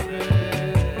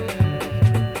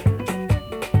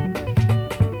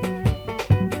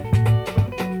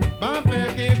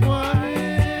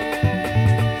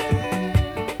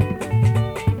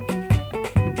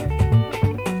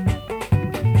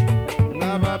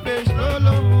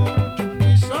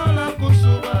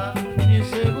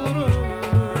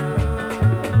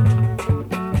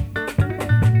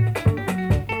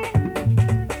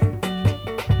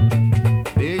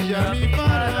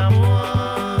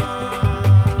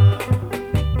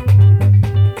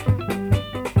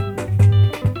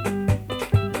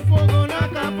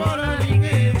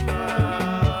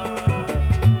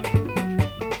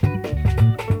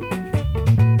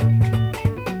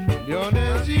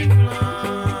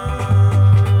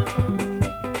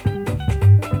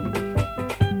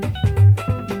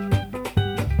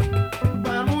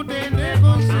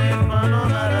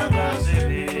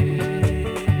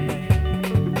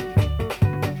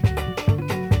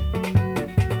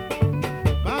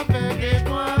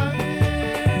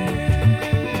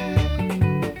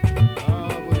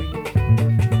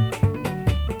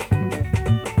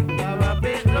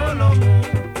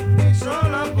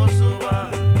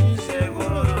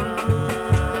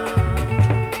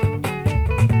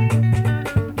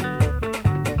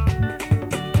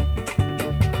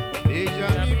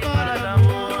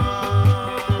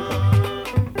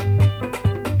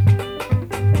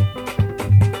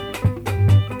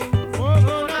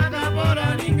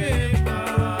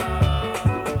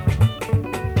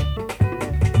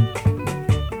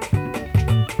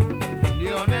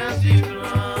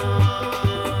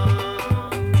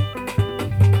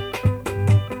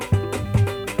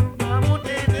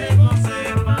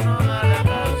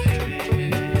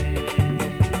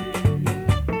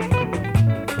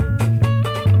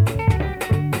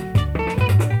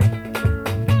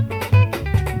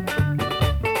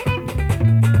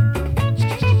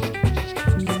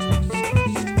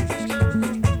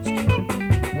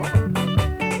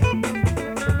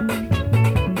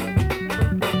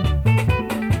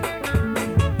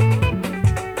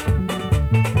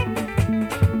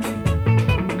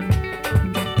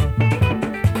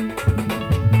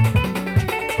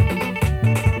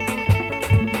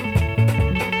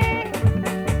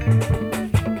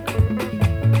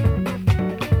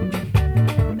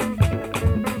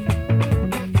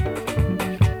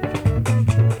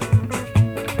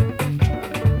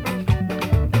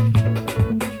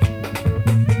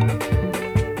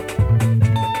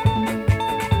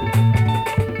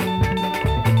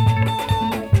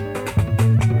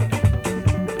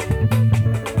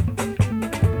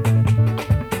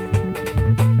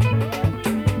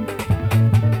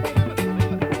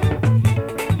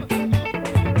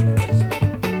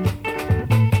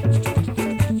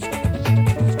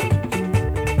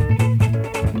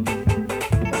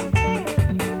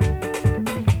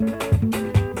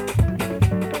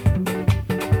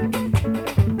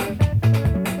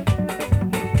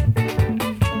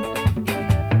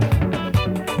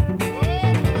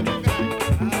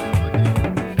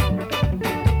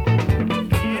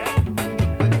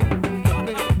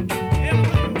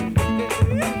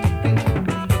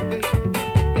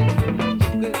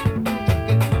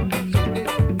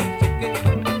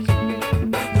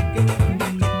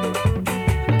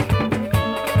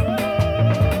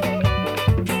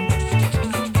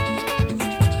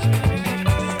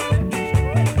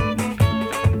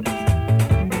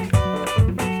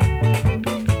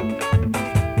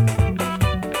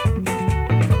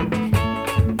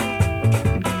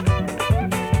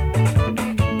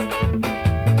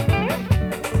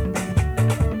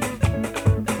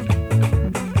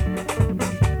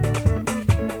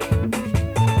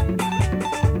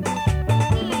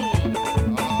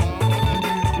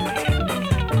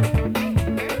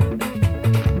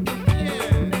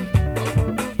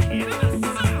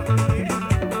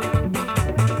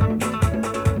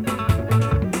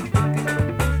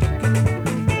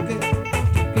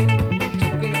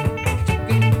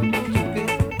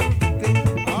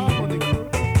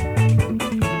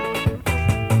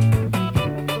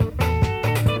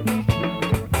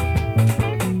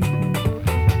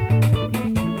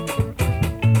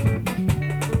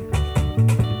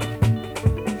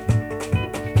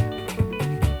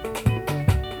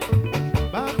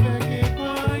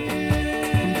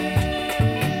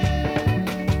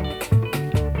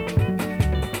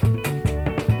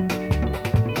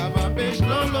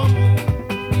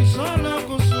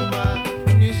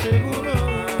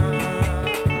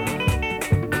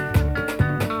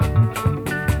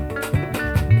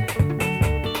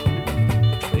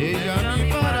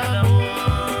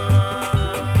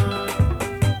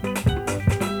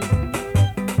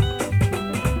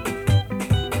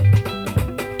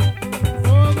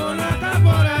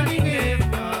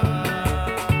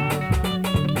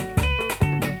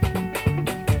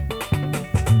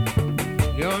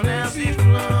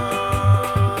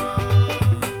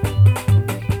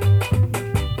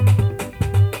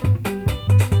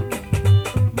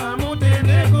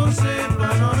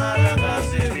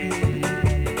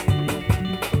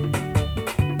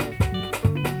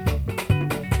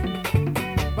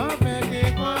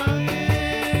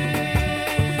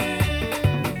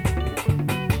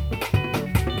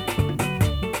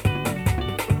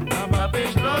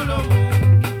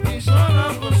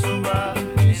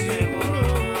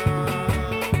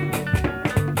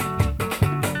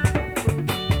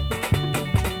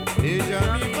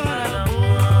 Beija-me para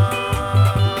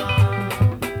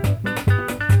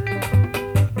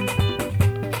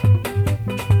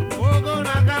fogo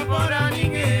na capora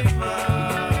ninguém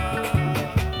faz.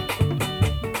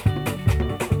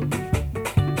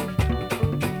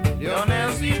 Eu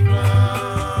nesse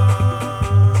plano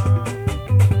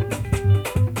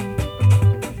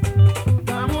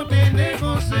vamos entender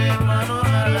você pra não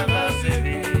largar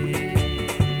servir.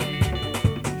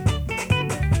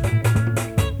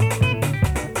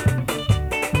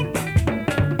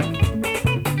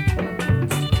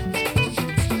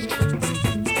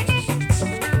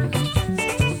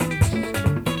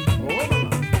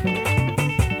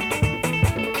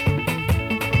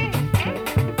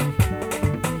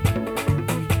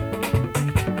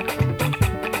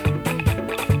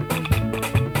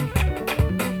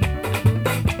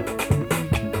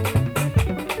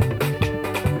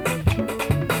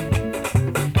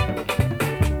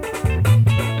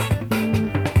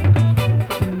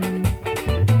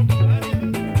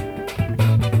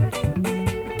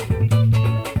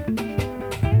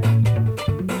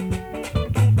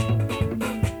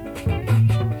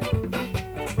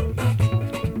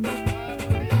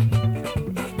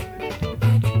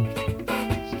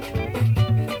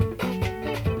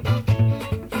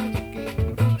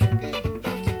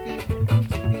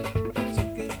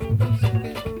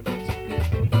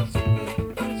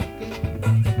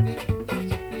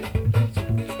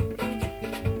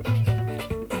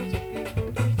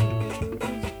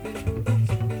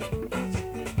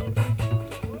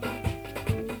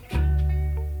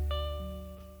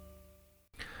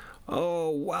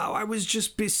 Wow, I was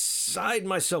just beside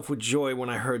myself with joy when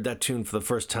I heard that tune for the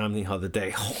first time the other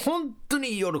day. 本当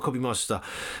に喜びました。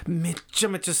めちゃ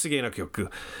めちゃすげえな曲。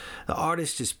The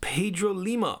artist is Pedro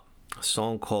Lima, a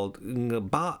song called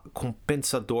Ngaba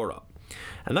Compensadora.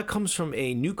 And that comes from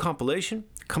a new compilation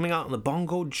coming out on the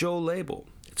Bongo Joe label.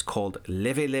 It's called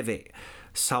Leve Leve,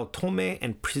 Sao Tome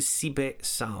and Principe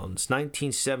Sounds,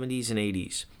 1970s and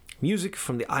 80s. Music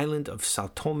from the island of Sao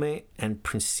Tome and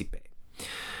Principe.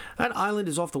 That island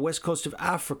is off the west coast of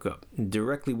Africa,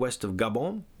 directly west of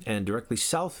Gabon and directly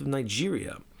south of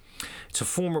Nigeria. It's a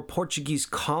former Portuguese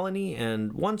colony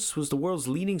and once was the world's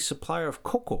leading supplier of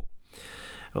cocoa.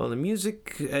 Well, the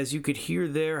music, as you could hear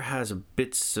there, has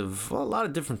bits of a lot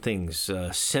of different things.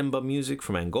 Samba music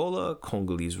from Angola,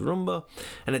 Congolese rumba,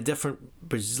 and a different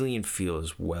Brazilian feel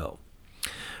as well.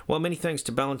 Well, many thanks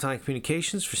to Ballantine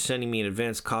Communications for sending me an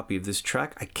advanced copy of this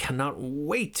track. I cannot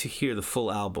wait to hear the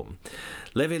full album.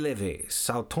 Leve Leve,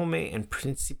 Sao Tome and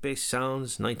Principe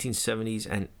Sounds, 1970s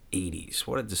and 80s.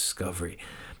 What a discovery.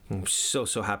 I'm so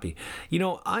happy. You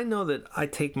know, I know that I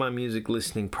take my music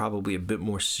listening probably a bit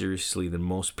more seriously than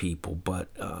most people, but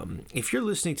if you're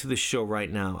listening to this show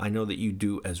right now, I know that you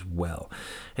do as well.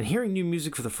 And hearing new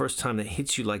music for the first time that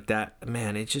hits you like that,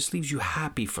 man, it just leaves you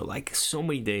happy for like so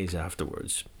many days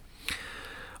afterwards.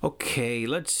 Okay,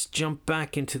 let's jump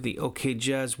back into the OK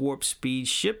Jazz Warp Speed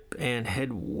ship and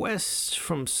head west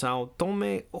from Sao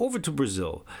Tome over to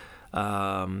Brazil.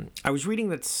 I was reading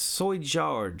that Soy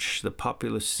Jorge, the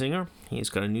popular singer,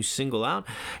 he's got a new single out.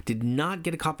 Did not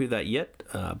get a copy of that yet,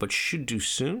 but should do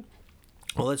soon.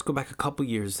 Well, let's go back a couple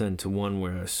years then to one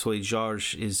where Soy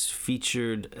Jorge is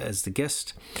featured as the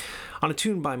guest on a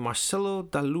tune by Marcelo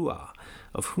da Lua,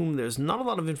 of whom there's not a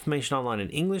lot of information online in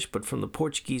English, but from the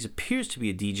Portuguese appears to be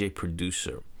a DJ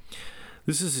producer.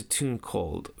 This is a tune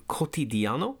called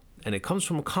Cotidiano, and it comes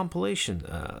from a compilation,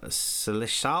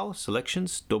 Seleção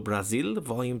Selections do Brasil,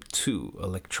 Volume 2,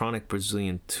 Electronic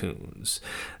Brazilian Tunes.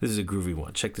 This is a groovy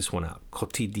one. Check this one out,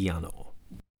 Cotidiano.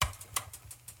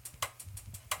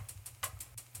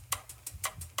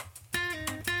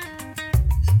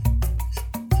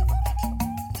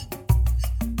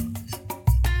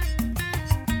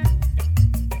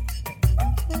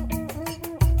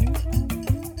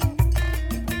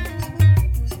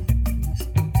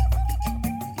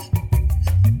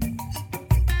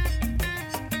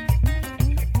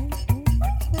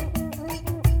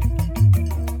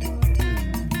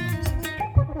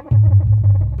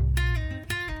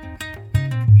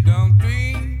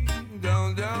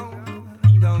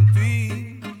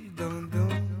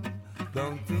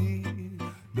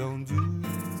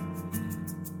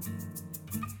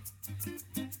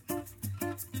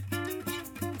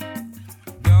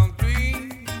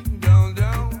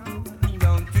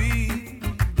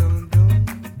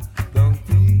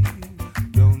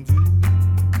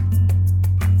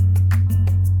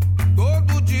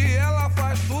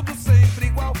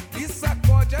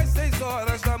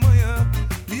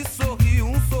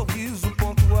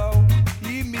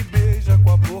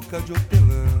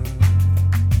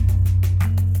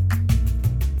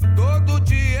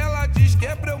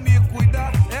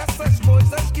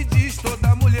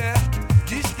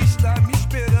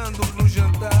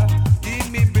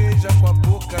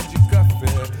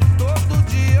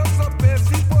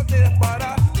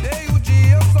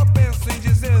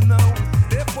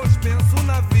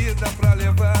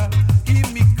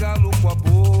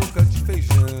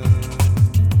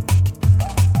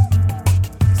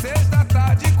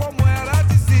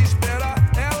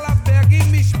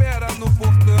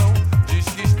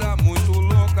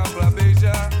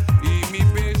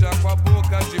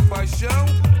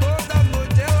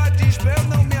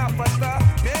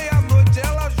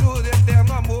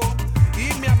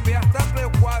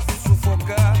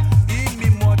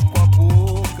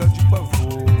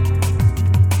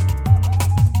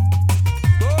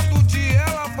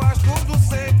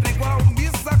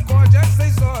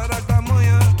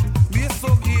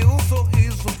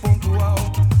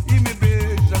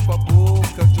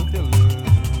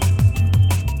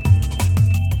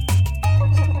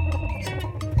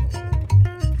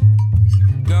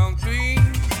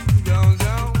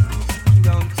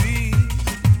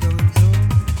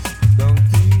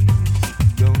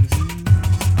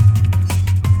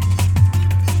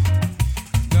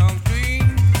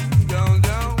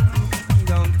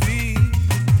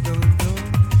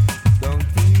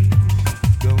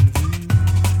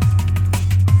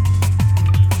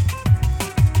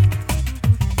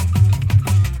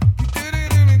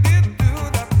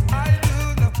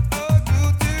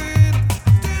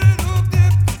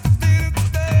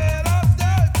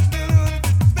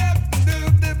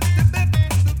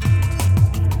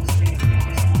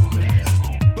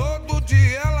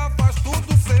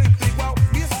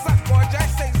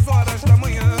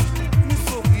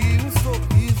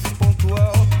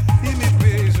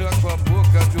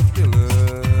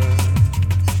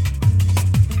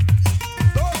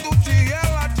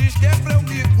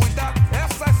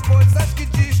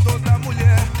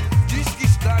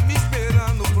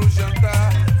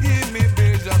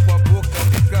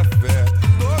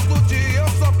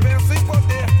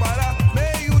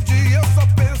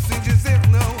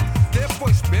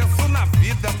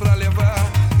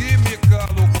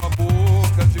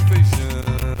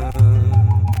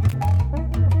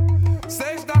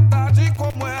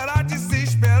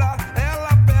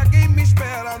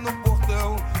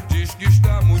 diz que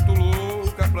está muito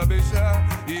louca pra beijar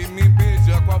e me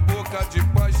beija com a boca de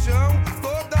paixão.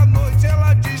 Toda noite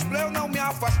ela diz pra eu não me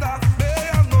afastar.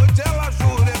 Meia-noite ela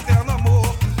jura eterno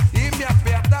amor e me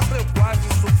aperta pra eu quase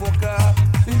sufocar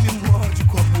e me morde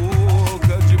com a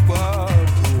boca de papo.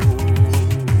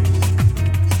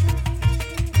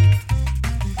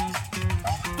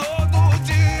 Todo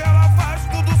dia ela faz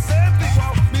tudo sempre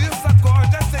igual. Me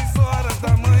sacode às 6 horas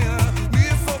da manhã, me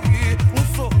sorri,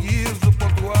 um sorriso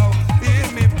pontual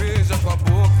e me beija com a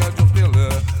boca de hortelã.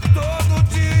 Todo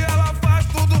dia ela faz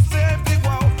tudo sempre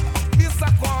igual. Me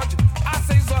sacode às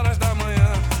 6 horas da manhã.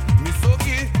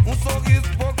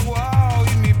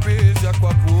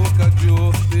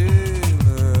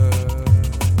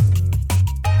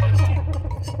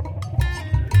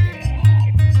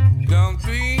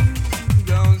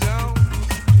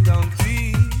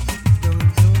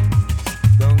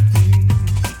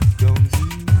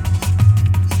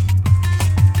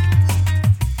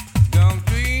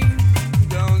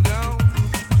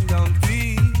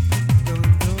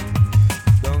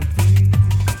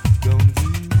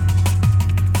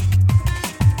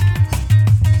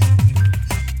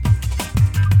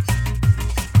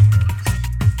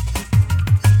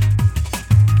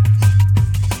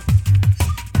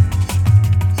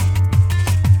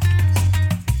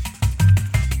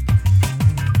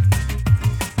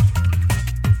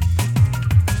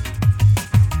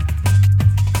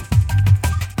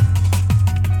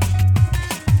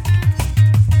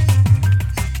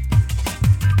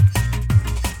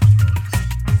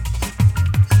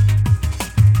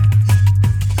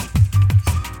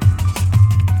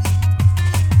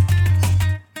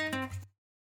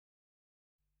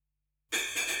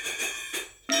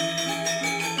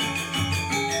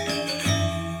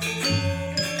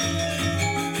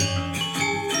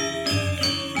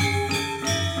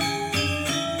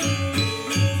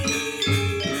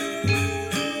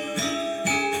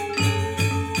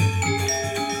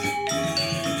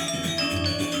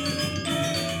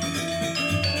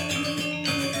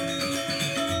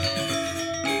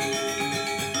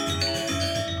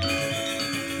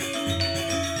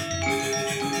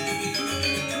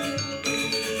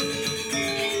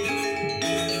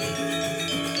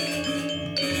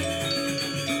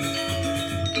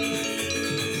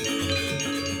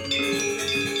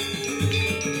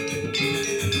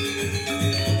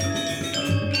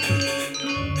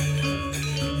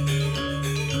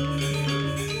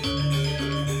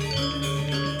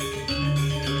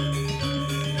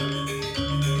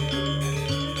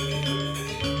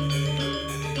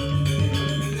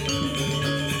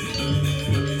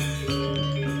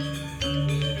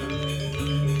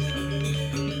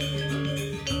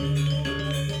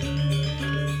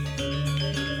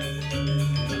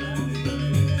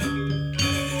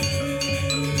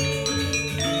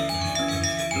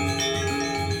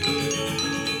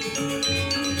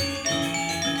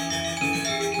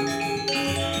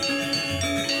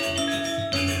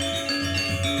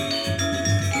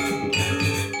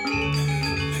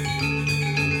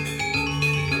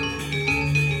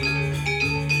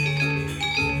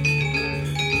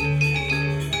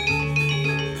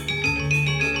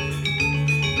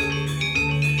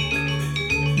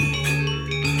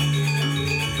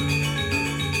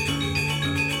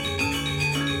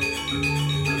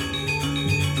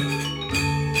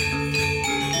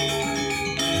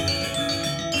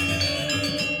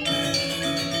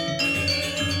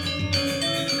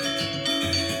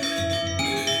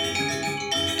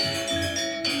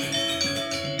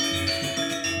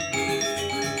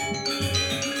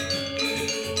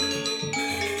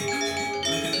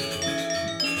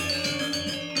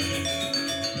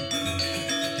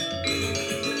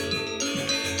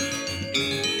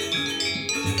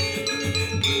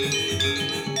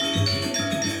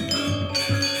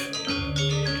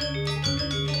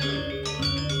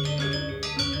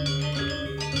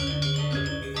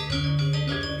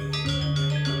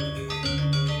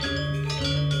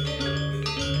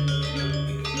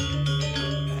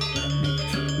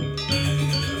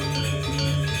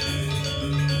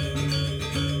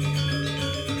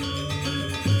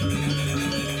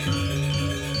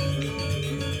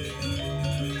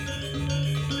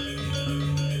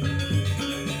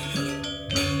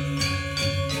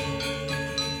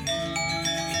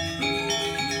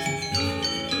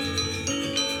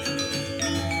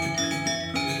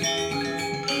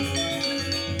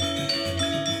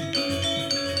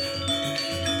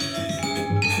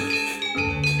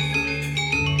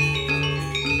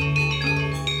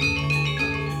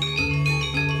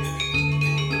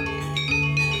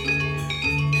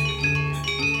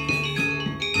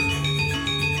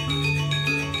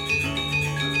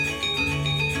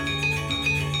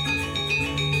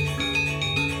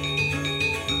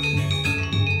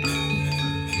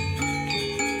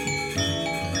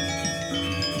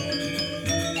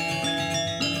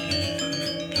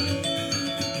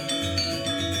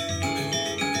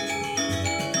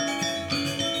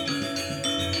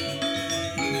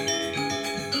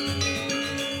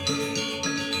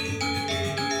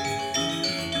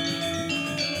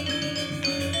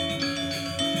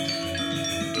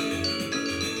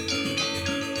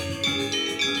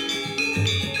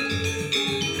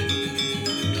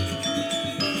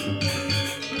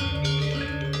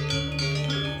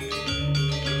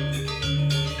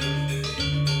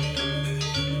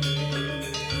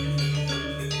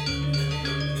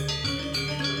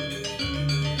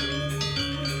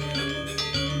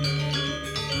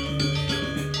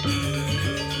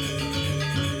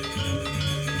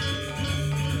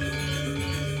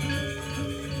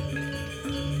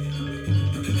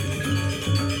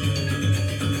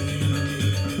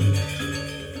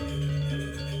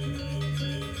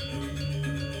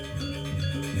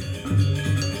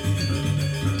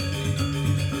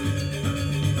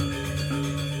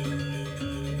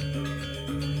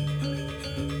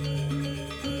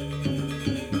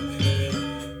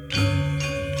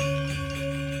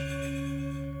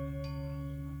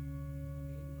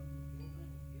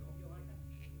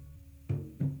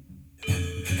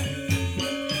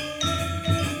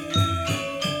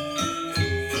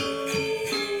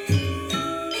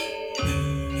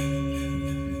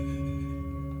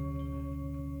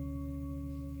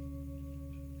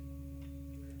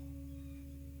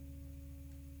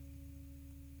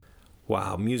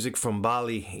 Wow, music from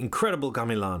Bali. Incredible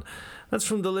gamelan. That's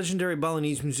from the legendary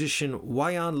Balinese musician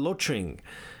Wayan Lotring.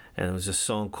 And it was a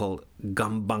song called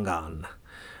Gambangan.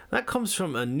 That comes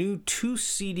from a new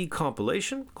 2-CD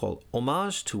compilation called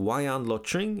Homage to Wayan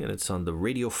Lotring, and it's on the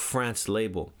Radio France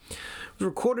label. It was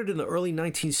recorded in the early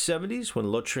 1970s when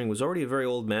Lotring was already a very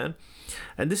old man,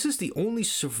 and this is the only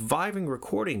surviving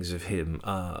recordings of him.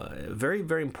 A very,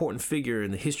 very important figure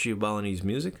in the history of Balinese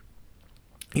music.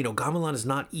 You know, gamelan is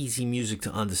not easy music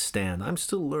to understand. I'm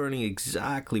still learning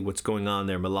exactly what's going on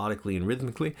there melodically and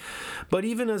rhythmically. But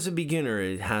even as a beginner,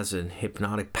 it has a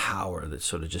hypnotic power that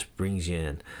sort of just brings you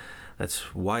in. That's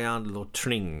Wayan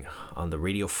Lotring on the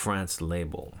Radio France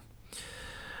label.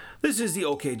 This is the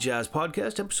OK Jazz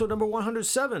Podcast, episode number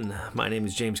 107. My name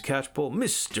is James Catchpole,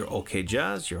 Mr. OK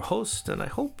Jazz, your host, and I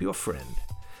hope your friend.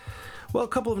 Well, a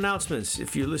couple of announcements.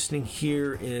 If you're listening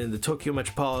here in the Tokyo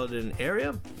metropolitan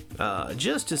area,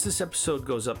 just as this episode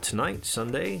goes up tonight,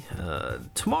 Sunday,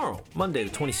 tomorrow, Monday the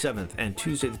 27th, and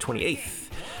Tuesday the 28th,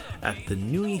 at the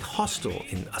Nui Hostel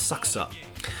in Asakusa,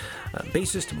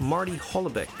 bassist Marty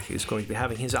Holobeck is going to be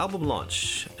having his album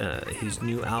launch. His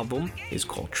new album is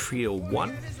called Trio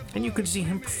 1, and you can see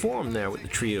him perform there with the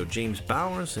trio James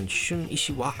Bowers and Shun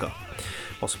Ishiwaka.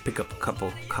 Also pick up a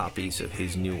couple copies of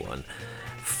his new one.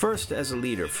 First as a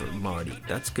leader for Marty.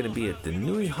 That's going to be at the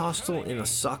Nui Hostel in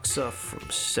Asakusa from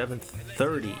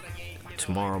 7:30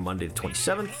 tomorrow, Monday the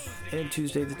 27th, and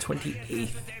Tuesday the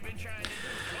 28th.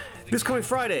 This coming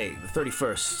Friday, the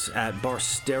 31st, at Bar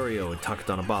Stereo in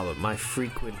Takadanobaba, my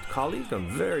frequent colleague on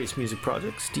various music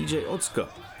projects, DJ Otsuka.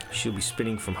 She'll be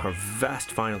spinning from her vast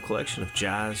vinyl collection of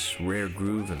jazz, rare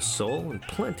groove, and soul, and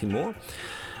plenty more.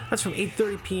 That's from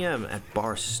 8:30 p.m. at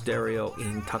Bar Stereo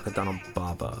in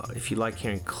Takadanobaba. If you like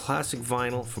hearing classic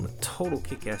vinyl from a total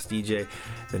kick-ass DJ,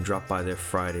 then drop by there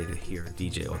Friday to hear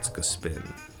DJ Otsuka spin.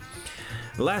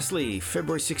 Lastly,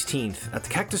 February 16th at the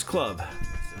Cactus Club,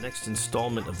 the next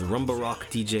installment of the Rumba Rock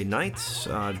DJ Nights.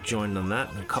 I've joined on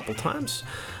that a couple times.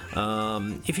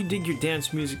 If you dig your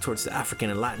dance music towards the African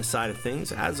and Latin side of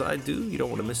things, as I do, you don't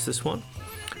want to miss this one.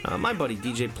 My buddy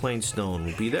DJ Plainstone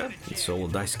will be there, and so will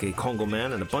Daisuke Congo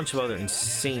Man and a bunch of other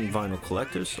insane vinyl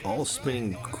collectors, all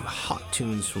spinning hot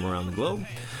tunes from around the globe.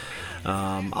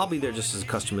 I'll be there just as a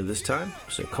customer this time,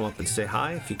 so come up and say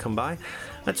hi if you come by.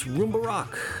 That's Rumba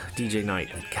Rock DJ Night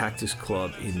at Cactus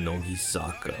Club in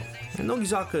Nogizaka. And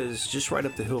Nogizaka is just right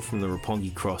up the hill from the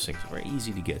Roppongi Crossing, so very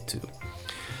easy to get to.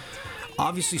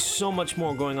 Obviously, so much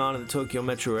more going on in the Tokyo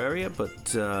metro area, but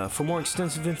for more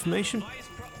extensive information,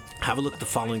 have a look at the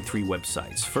following 3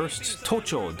 websites. First,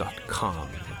 tocho.com.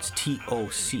 It's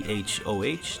TOCHOH.com.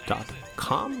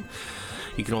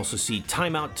 You can also see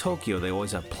Time Out Tokyo. They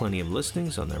always have plenty of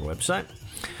listings on their website.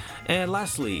 And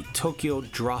lastly, Tokyo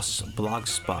Dross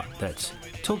Blogspot. That's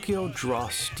Tokyo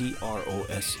Dross,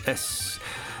 DROSS.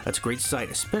 That's a great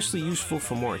site, especially useful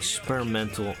for more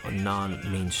experimental,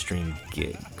 non-mainstream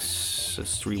gigs.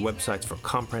 There's 3 websites for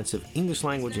comprehensive English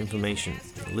language information,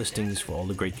 listings for all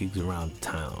the great gigs around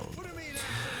town.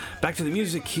 Back to the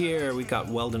music here. We got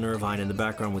Weldon Irvine in the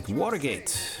background with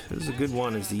Watergate. This is a good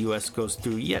one as the U.S. goes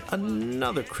through yet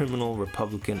another criminal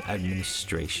Republican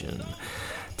administration.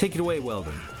 Take it away,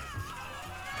 Weldon.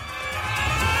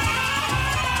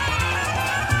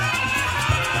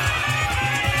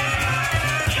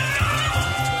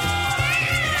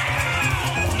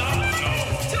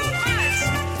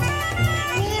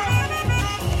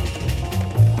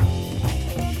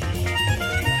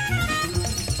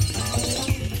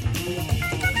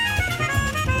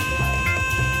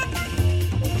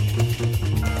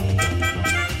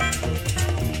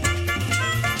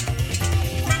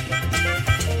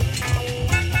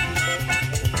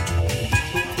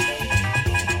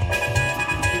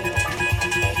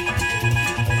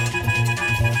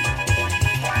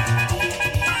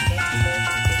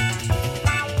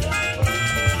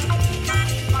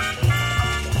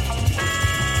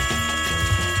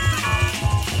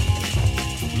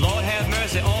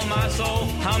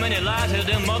 How many lies have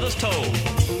them mothers told?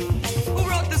 Who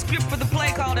wrote the script for the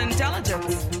play called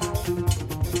Intelligence?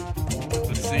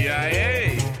 The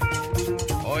CIA.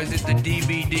 Or is it the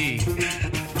DVD?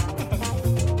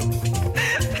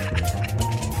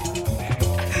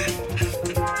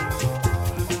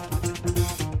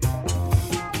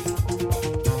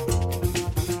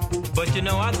 But you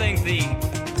know, I think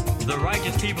the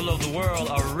righteous people of the world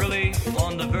are really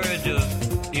on the verge of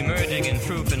emerging in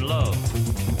truth and love.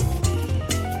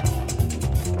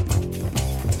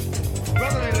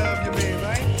 Brotherly love, you mean,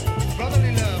 right?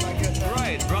 Brotherly love, I guess.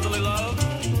 Right, brotherly love,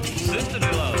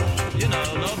 sisterly love. You know,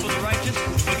 love for the righteous.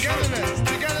 Togetherness.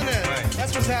 Right.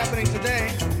 That's what's happening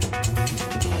today.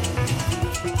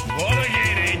 Watergate.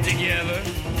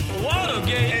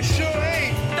 Watergate. It sure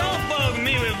ain't. Don't bug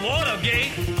me with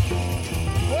Watergate.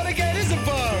 Watergate is a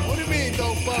bug. What do you mean,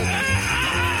 don't bug me?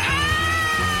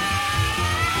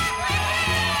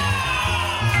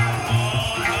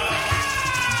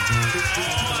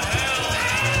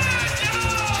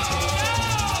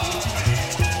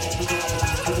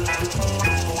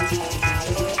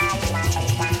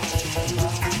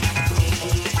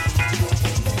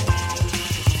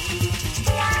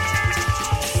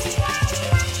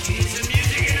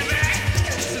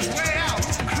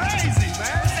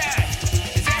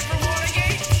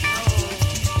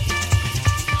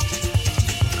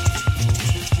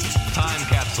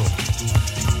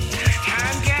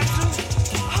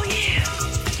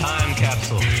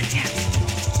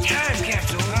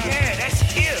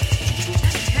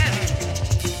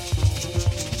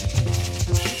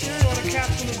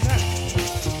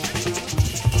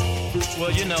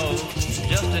 Well, you know,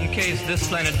 just in case this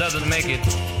planet doesn't make it,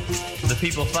 the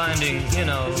people finding, you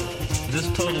know,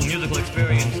 this total musical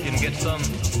experience can get some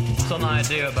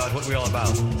idea about what we're all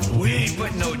about. We ain't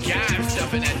putting no jive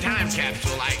stuff in that time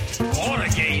capsule like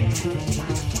Watergate.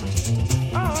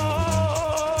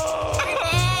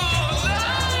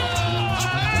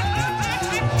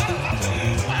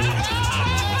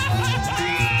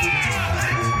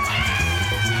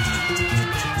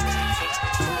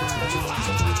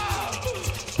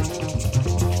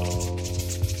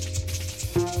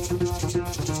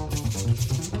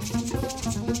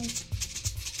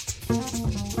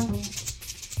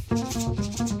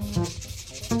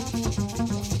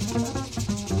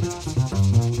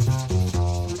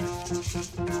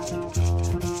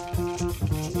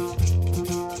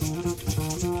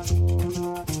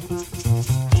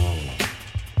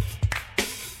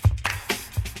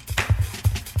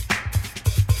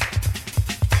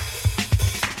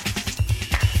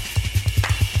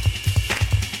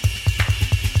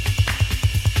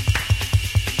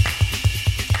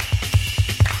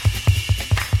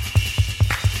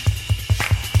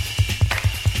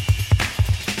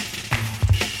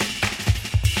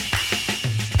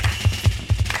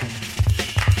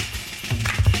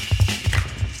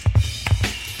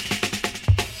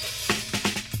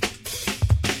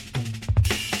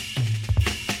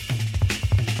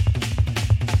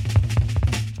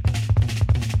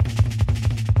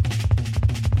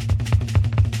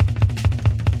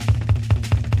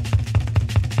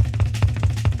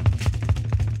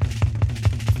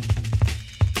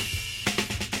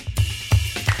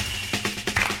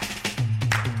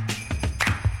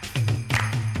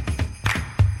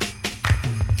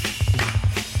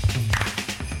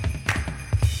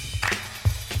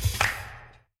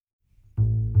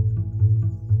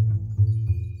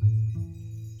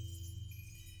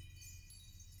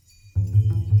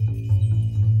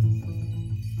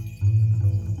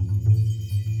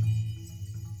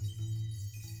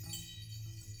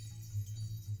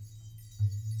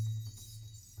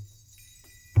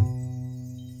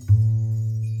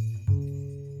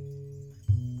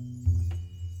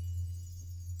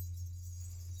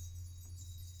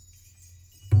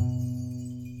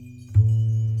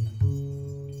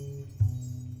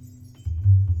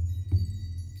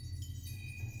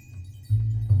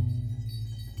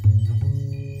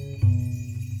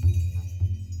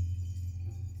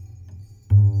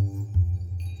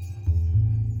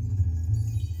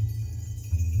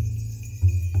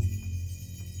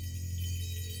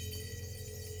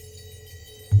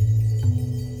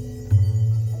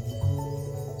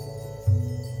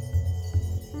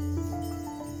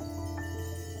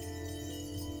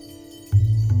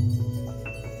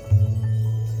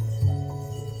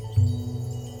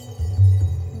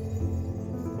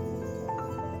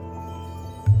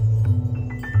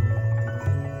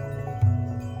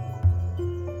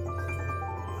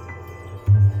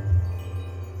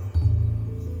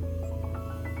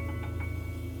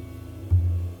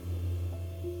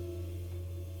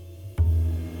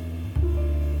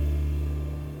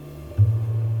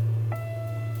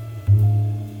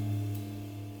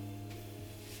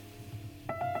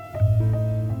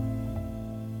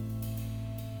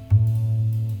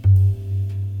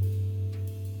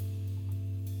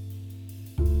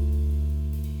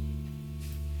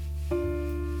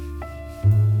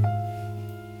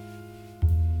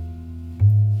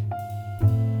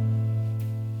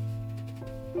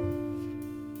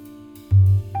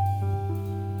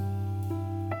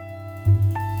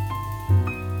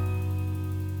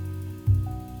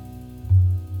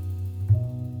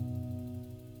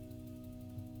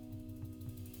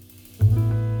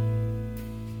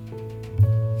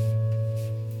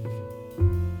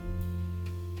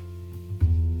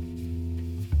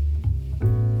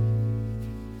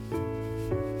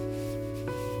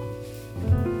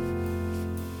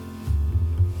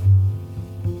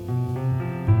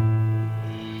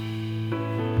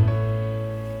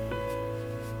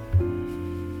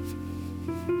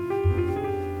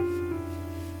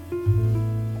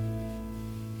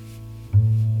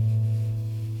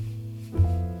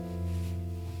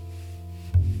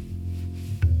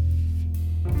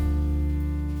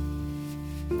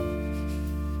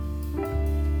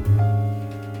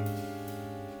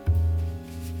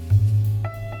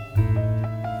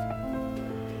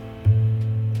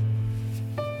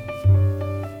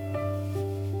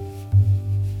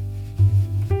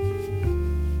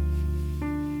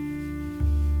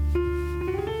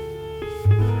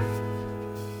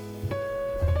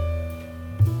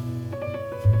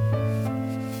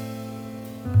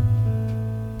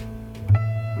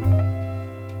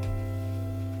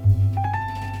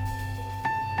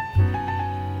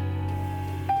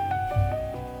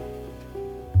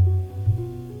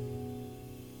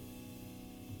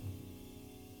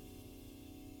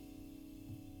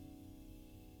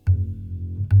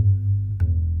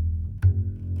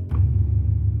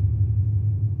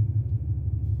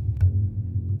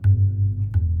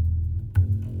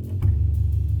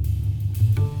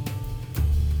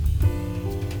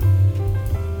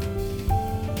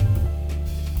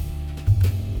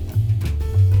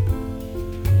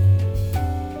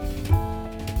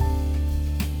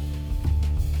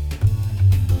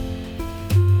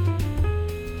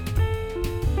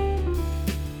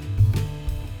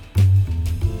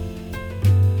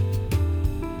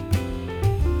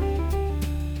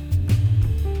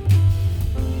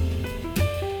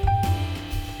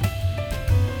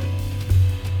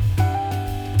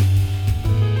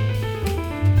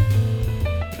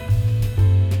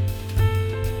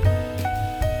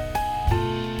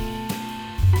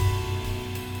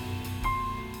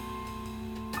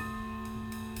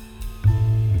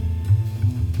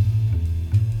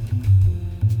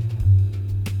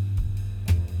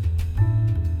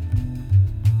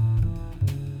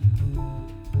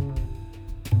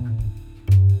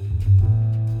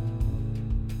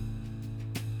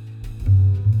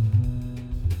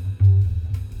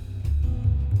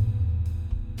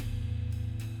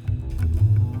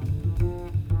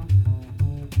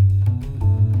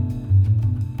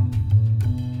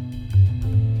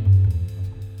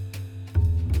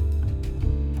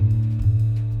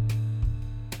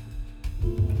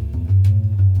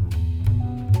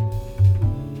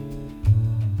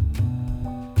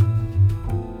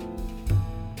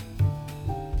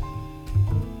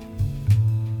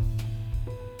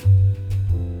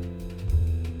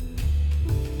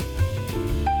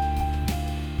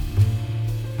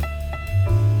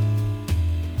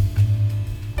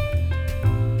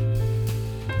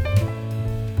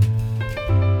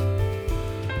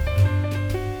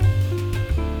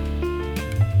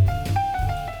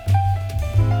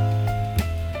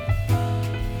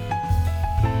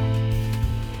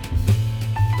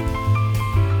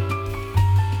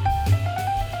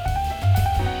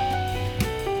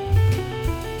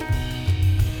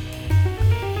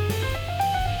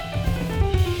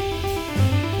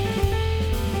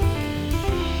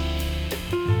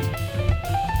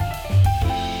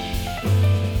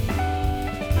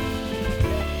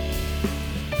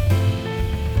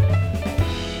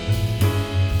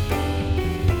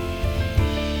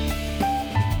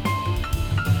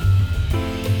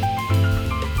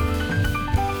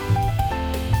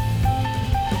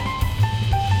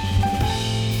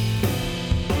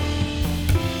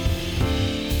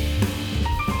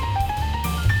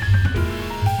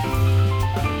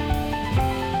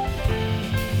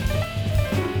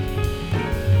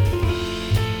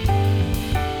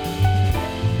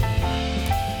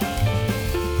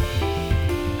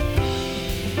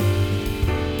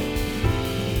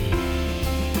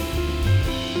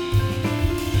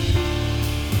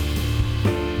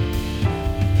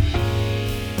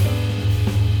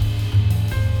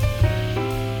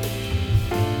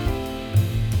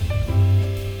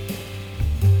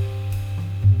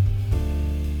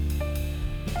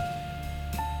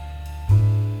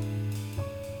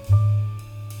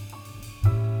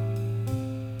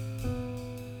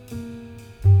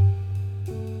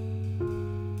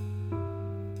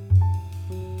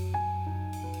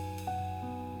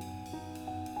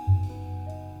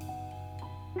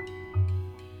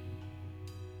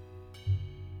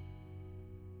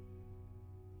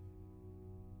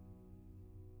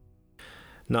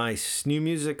 Nice. New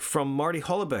music from Marty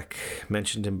Hollebeck.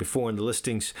 Mentioned him before in the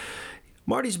listings.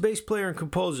 Marty's a bass player and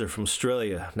composer from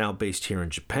Australia, now based here in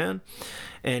Japan.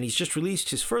 And he's just released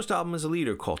his first album as a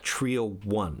leader called Trio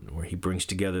 1, where he brings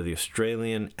together the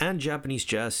Australian and Japanese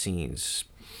jazz scenes.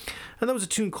 And that was a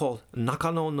tune called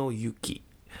Nakano no Yuki.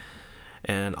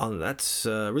 And that's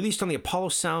released on the Apollo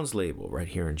Sounds label right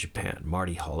here in Japan.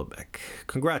 Marty Hollebeck.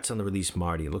 Congrats on the release,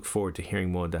 Marty. Look forward to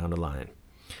hearing more down the line.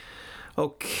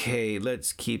 Okay,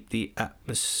 let's keep the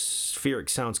atmospheric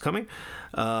sounds coming.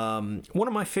 One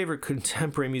of my favorite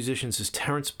contemporary musicians is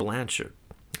Terence Blanchard.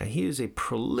 He is a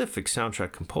prolific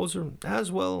soundtrack composer,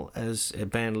 as well as a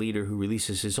band leader who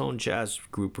releases his own jazz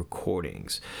group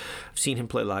recordings. I've seen him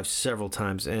play live several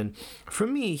times, and for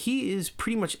me, he is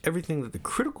pretty much everything that the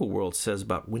critical world says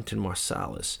about Wynton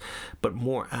Marsalis, but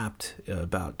more apt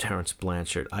about Terence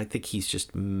Blanchard. I think he's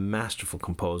just a masterful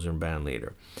composer and band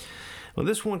leader. Well,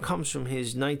 this one comes from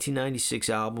his 1996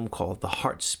 album called The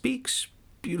Heart Speaks,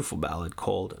 beautiful ballad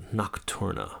called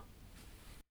Nocturna.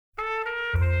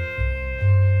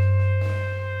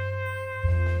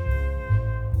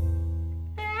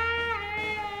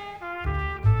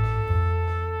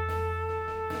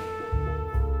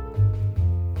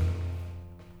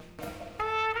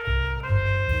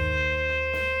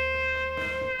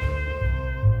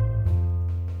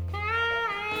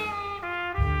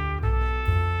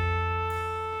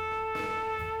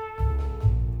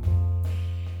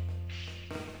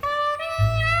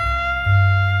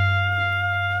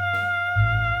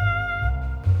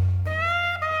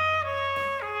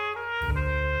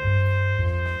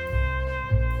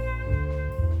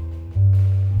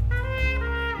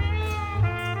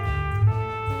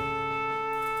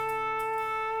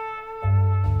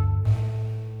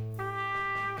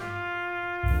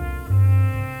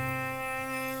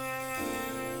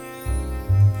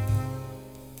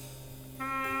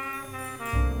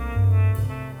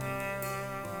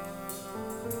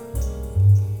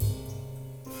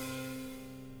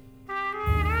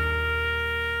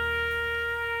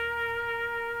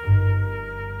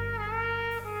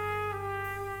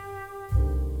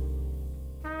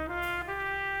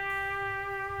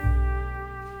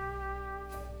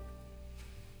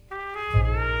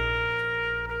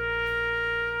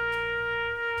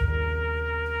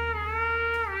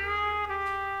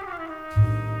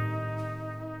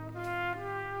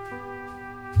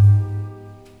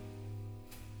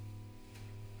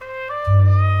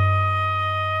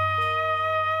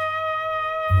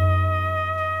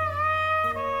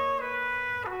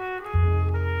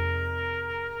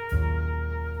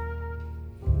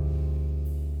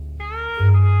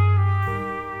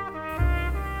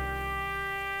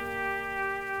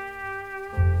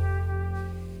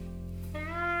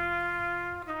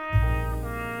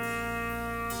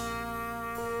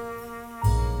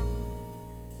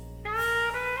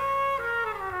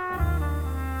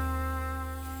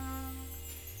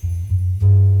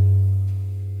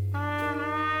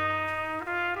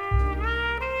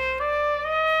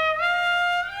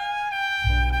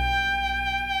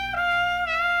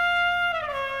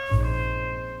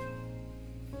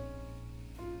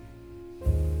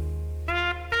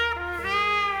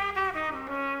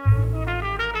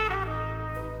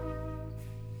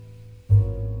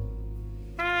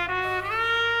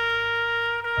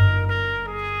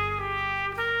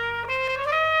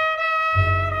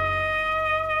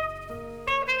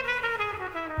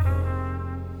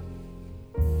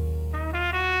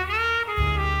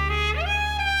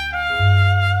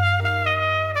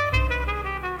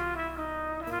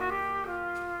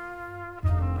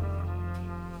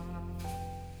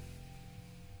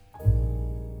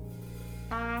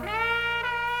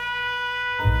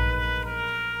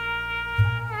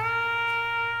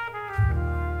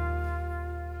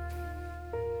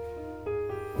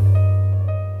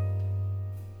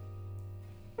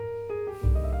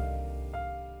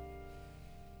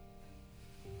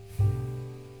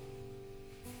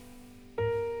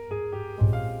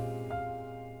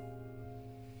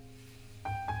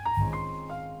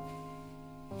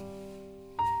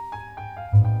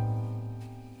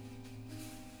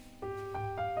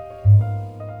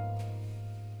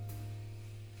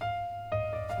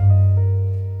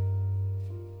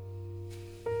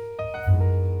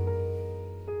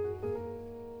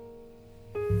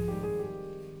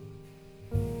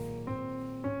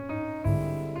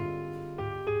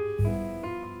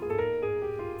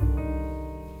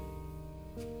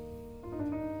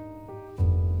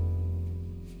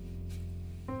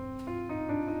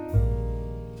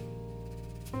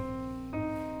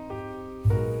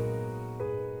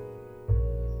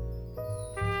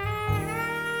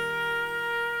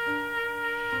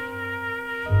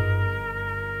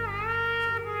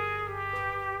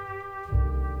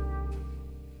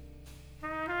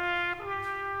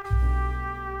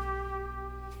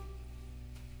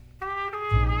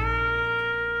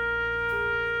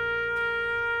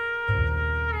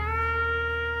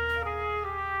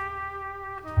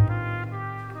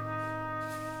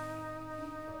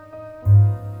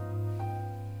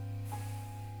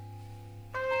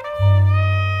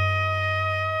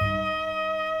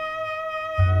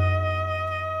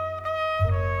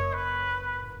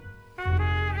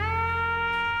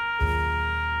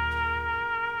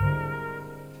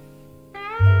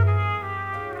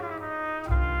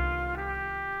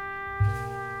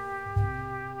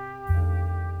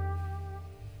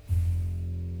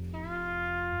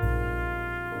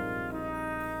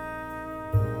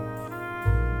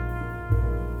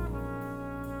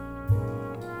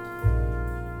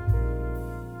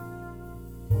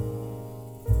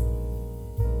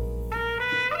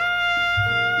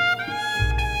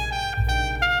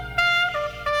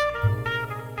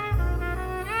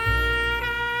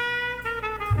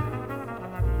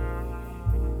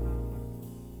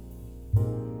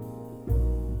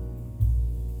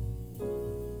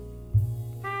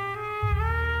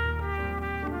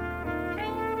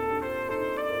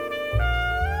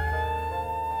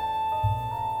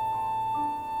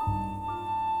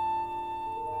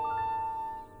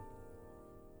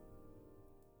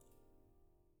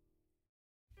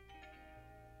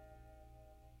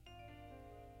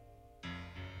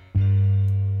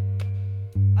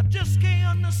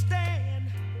 understand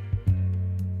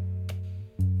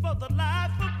for the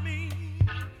life of me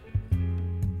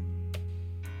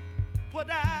what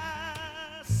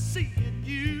I see in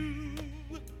you.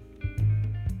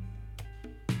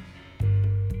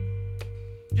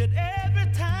 Yet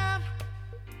every time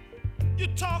you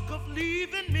talk of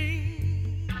leaving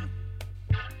me,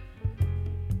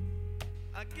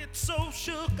 I get so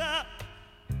shook up,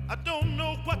 I don't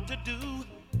know what to do.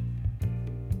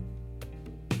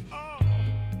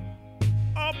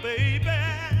 Oh, baby,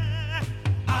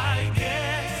 I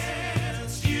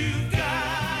guess you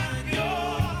got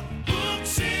your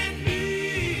hooks in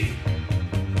me.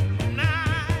 And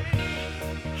I'm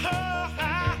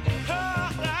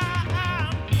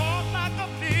caught like a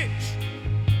fish.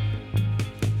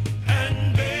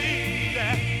 And baby,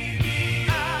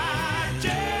 I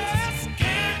just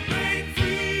can't break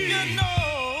free. You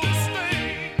know, this thing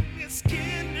is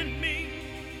killing me.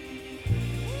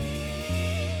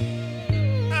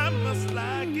 I must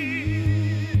like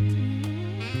it,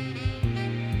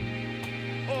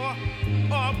 or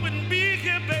I wouldn't be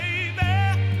here, baby.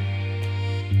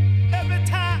 Every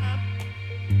time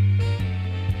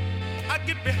I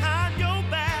get behind your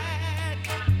back,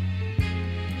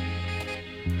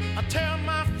 I tell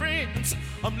my friends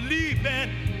I'm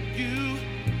leaving you.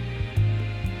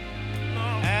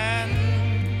 And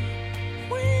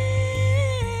when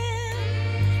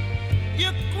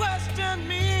you question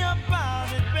me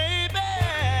about it, baby,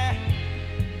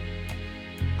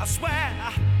 I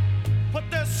swear what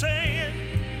they're saying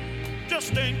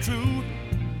just ain't true.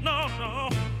 No, no.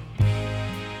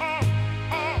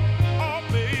 Oh,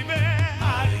 baby.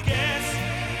 I guess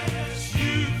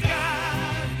you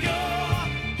got your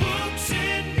hooks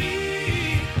in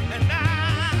me, and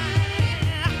I'm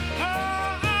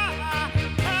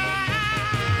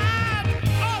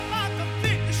like a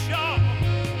fish, y'all.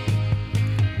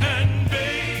 And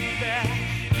baby,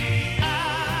 I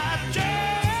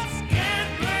just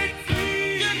can't break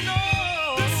free. You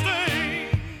know, this thing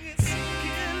is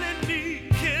killing me,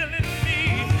 killing me.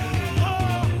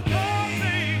 Oh,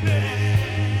 baby,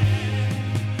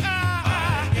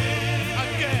 I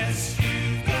guess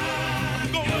I'm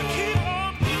gonna keep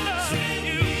on loving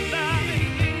you,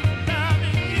 loving you,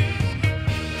 loving you.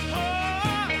 Oh,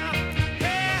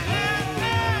 yeah,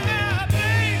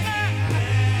 baby,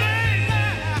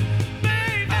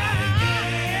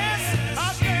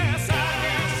 I guess you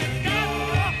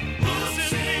got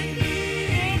hooks in me,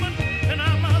 woman, and I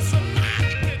must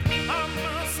like it.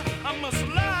 I must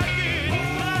like it,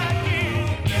 like it.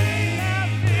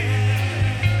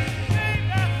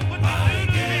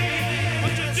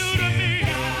 What you do to me? I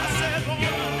said, oh,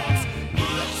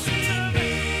 good to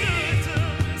me,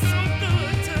 so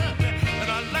good to me, and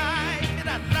I like it, I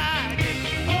like it.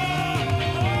 Oh,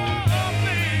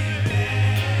 baby,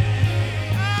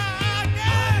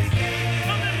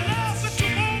 I'm in love with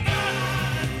you,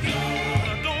 woman.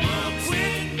 I don't wanna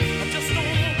quit, I just don't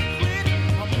wanna quit.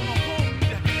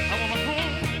 I wanna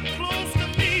hold you close to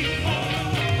me.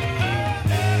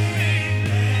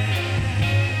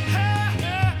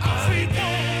 Sweet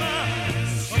woman,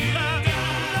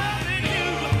 I'm loving you.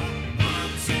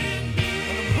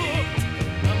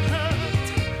 I'm hooked,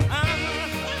 I'm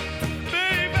hooked,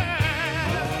 baby.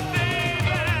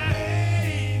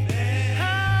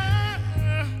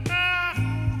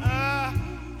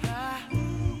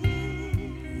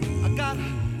 I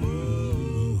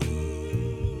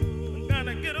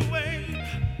gotta get away.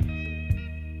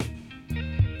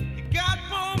 You got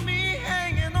for me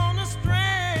hanging on a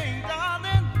string,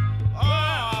 darling. Oh,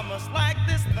 I must like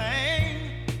this thing.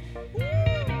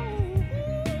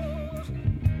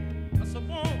 That's a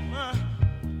woman,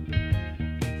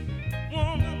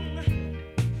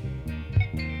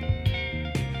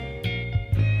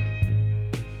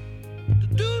 to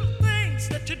do the things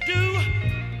that you do,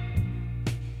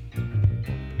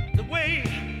 the way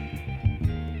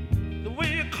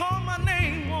you call my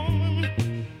name, woman,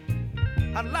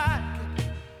 I like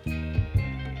it.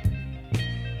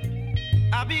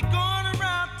 I be going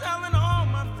around telling all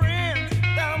my friends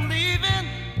that I'm leaving.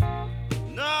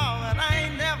 No, and I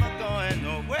ain't never going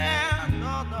nowhere.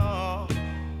 No, no.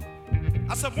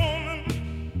 I said, woman,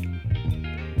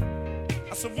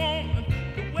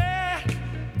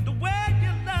 the way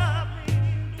you love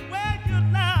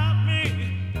me,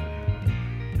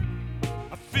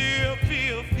 I feel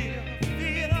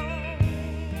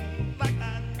like I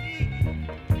need.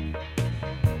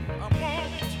 I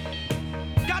want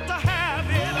it, got to have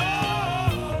it.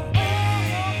 Oh,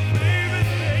 baby,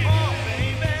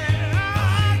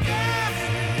 I guess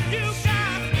you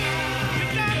got me.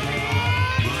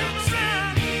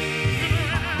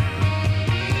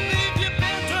 Leave your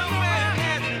bed away.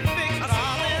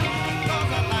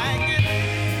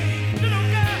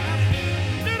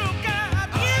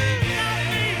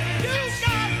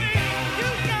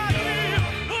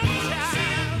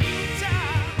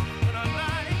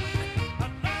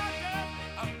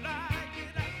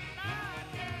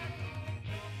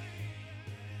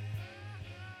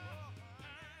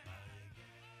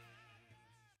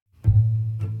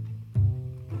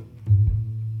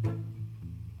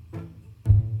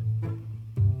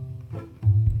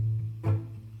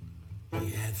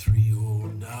 had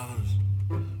 $3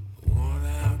 worn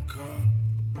out car.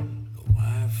 The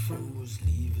wife who was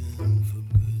leaving for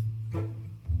good.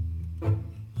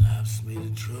 Life's made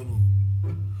of trouble,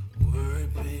 worry,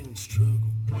 pain, and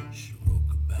struggle. She wrote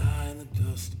goodbye in the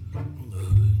dust on the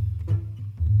hood.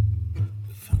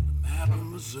 We found a map of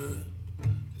Missouri,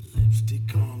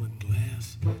 lipstick on the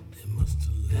glass. They must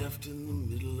have left in the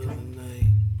middle of the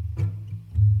night.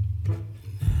 And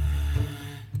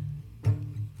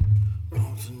I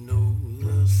want to know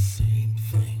the same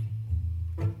thing.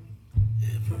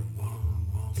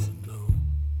 Everyone wants to know,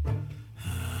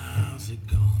 how's it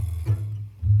going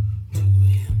to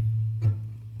end?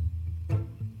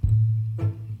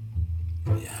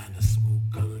 Behind a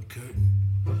smoke-colored curtain,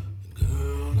 the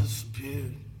girl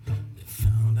disappeared. They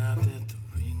found out that the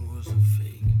ring was a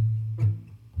fake.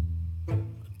 A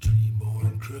tree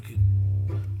born crooked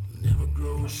never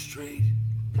grows straight.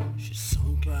 She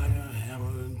sunk like a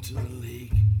hammer into the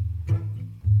lake.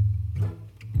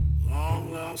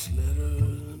 Long lost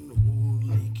letters and an old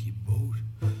leaky boat.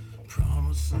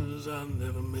 Promises I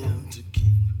never meant to keep.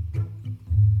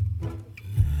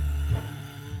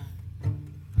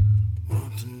 I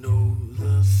want to know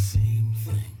the same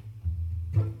thing.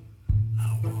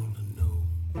 I want to know,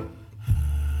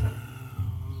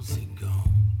 how's it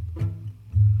gone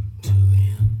to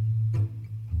end?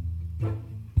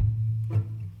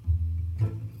 The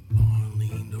barn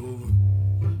leaned over,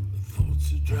 the thoughts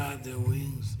had dried their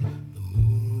wings. The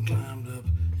moon climbed up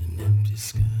an empty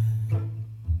sky.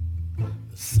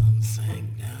 The sun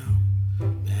sank down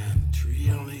behind the tree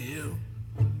on the hill.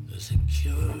 There's a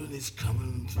killer and he's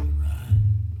coming to ride.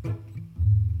 But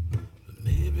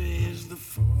maybe it's the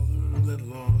father that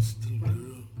lost the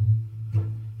girl.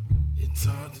 It's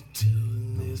hard to tell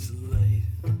in this light.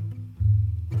 And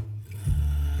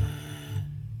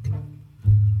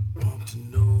I want to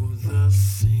know the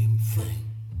same thing.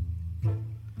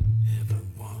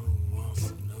 Everyone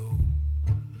wants to know,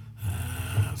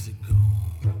 how's it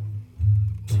going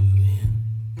to end?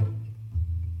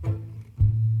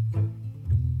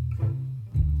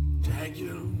 Drag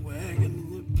your wagon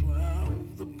and you plow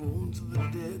the bones of the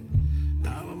dead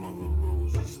out among the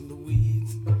roses and the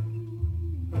weeds.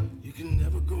 You can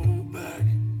never go back,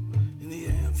 and the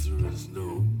answer is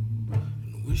no.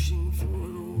 And wishing for it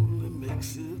only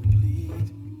makes it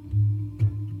bleed.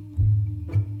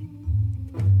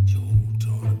 Joe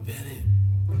Tony Bennett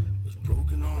was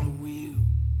broken on the wheel.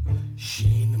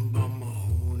 Shane and Bum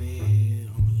Mahoney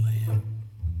on the lamb.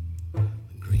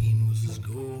 The green was his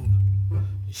gold,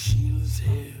 and Sheila's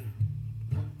hair.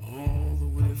 All the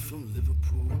way from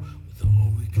Liverpool with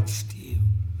all we could steal.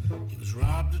 He was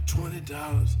robbed of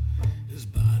 $20, his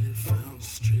body found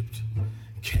stripped,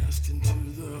 cast into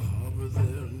the harbor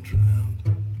there and drowned.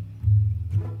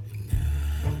 And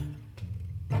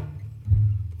I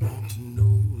want to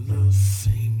know the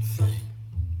same thing.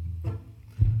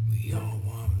 We all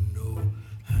want to know,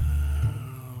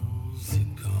 how's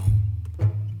it gone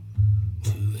to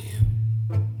end?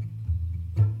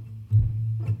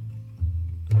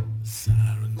 The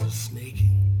sirens are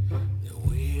snaking their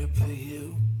way up the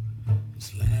hill.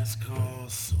 His last call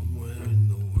somewhere in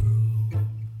the world.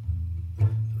 The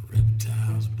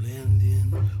reptiles blend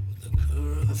in with the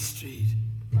color of the street.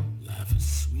 Life is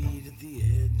sweet at the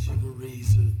edge of a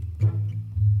razor.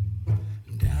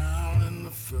 Down in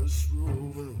the first row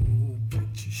of an old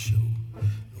picture show,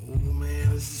 the old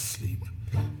man is asleep.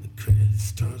 The credit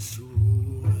starts to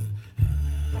roll.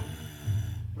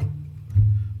 I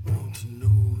want to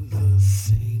know the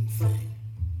same thing.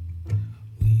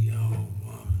 We all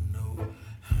want to know,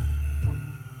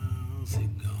 how's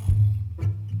it gone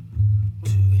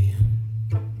to end?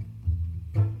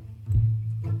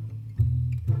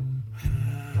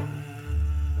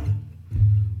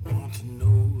 I want to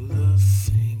know the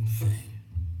same thing.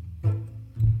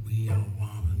 We all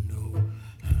want to know,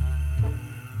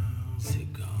 how's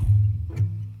it gone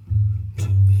to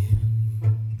end?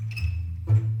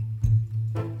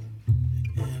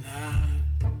 And I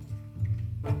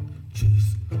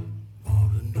just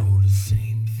want to know the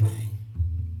same thing.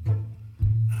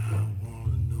 I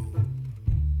want to know,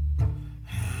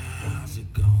 how's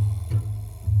it going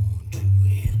to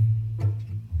end?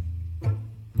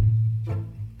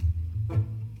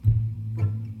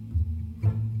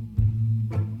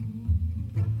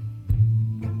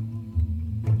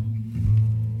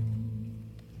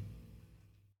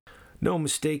 No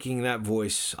mistaking that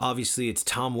voice. Obviously, it's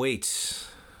Tom Waits.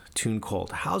 A tune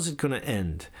called How's It Gonna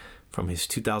End from his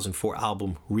 2004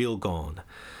 album Real Gone.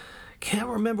 Can't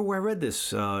remember where I read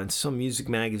this in some music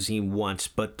magazine once,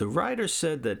 but the writer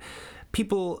said that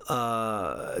people,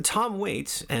 Tom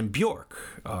Waits and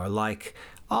Bjork are like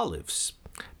olives.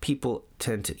 people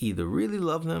tend to either really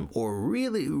love them or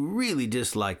really, really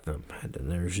dislike them. And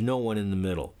there's no one in the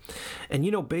middle. And,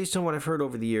 you know, based on what I've heard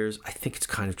over the years, I think it's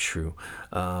kind of true.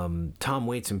 Tom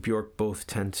Waits and Bjork both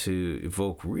tend to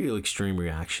evoke real extreme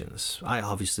reactions. I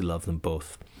obviously love them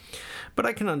both. But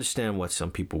I can understand why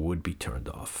some people would be turned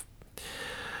off.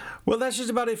 Well, that's just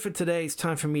about it for today. It's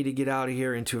time for me to get out of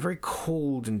here into a very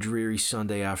cold and dreary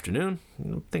Sunday afternoon.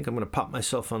 I think I'm going to pop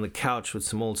myself on the couch with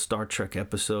some old Star Trek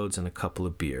episodes and a couple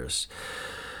of beers.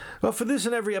 Well, for this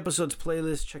and every episode's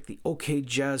playlist, check the OK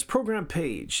Jazz program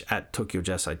page at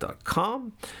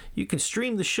TokyoJazzSite.com. You can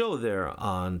stream the show there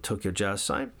on Tokyo Jazz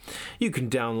Site. You can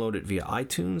download it via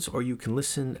iTunes, or you can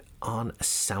listen on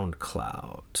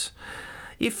SoundCloud.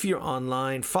 If you're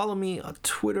online, follow me on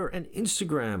Twitter and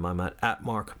Instagram. I'm at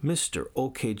Mr.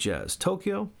 OK Jazz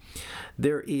Tokyo.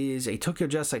 There is a Tokyo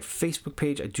Jazz Site Facebook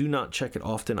page. I do not check it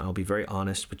often, I'll be very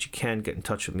honest, but you can get in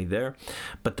touch with me there.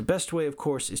 But the best way, of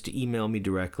course, is to email me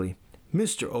directly,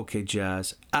 Mr. OK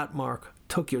Jazz at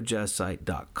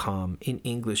TokyoJazzSite.com in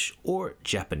English or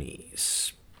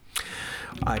Japanese.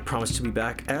 I promise to be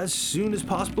back as soon as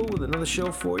possible with another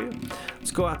show for you.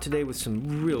 Let's go out today with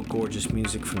some real gorgeous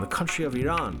music from the country of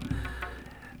Iran.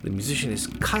 The musician is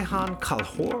Kayhan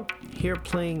Kalhor, here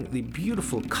playing the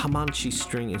beautiful Kamanchi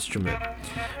string instrument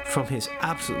from his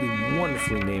absolutely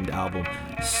wonderfully named album,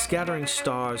 Scattering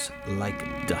Stars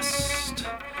Like Dust.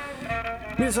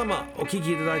 皆様、お聴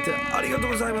きいただいてありがと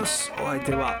うございます。お相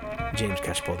手はジェームズ・キ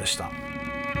ャッチポールでした。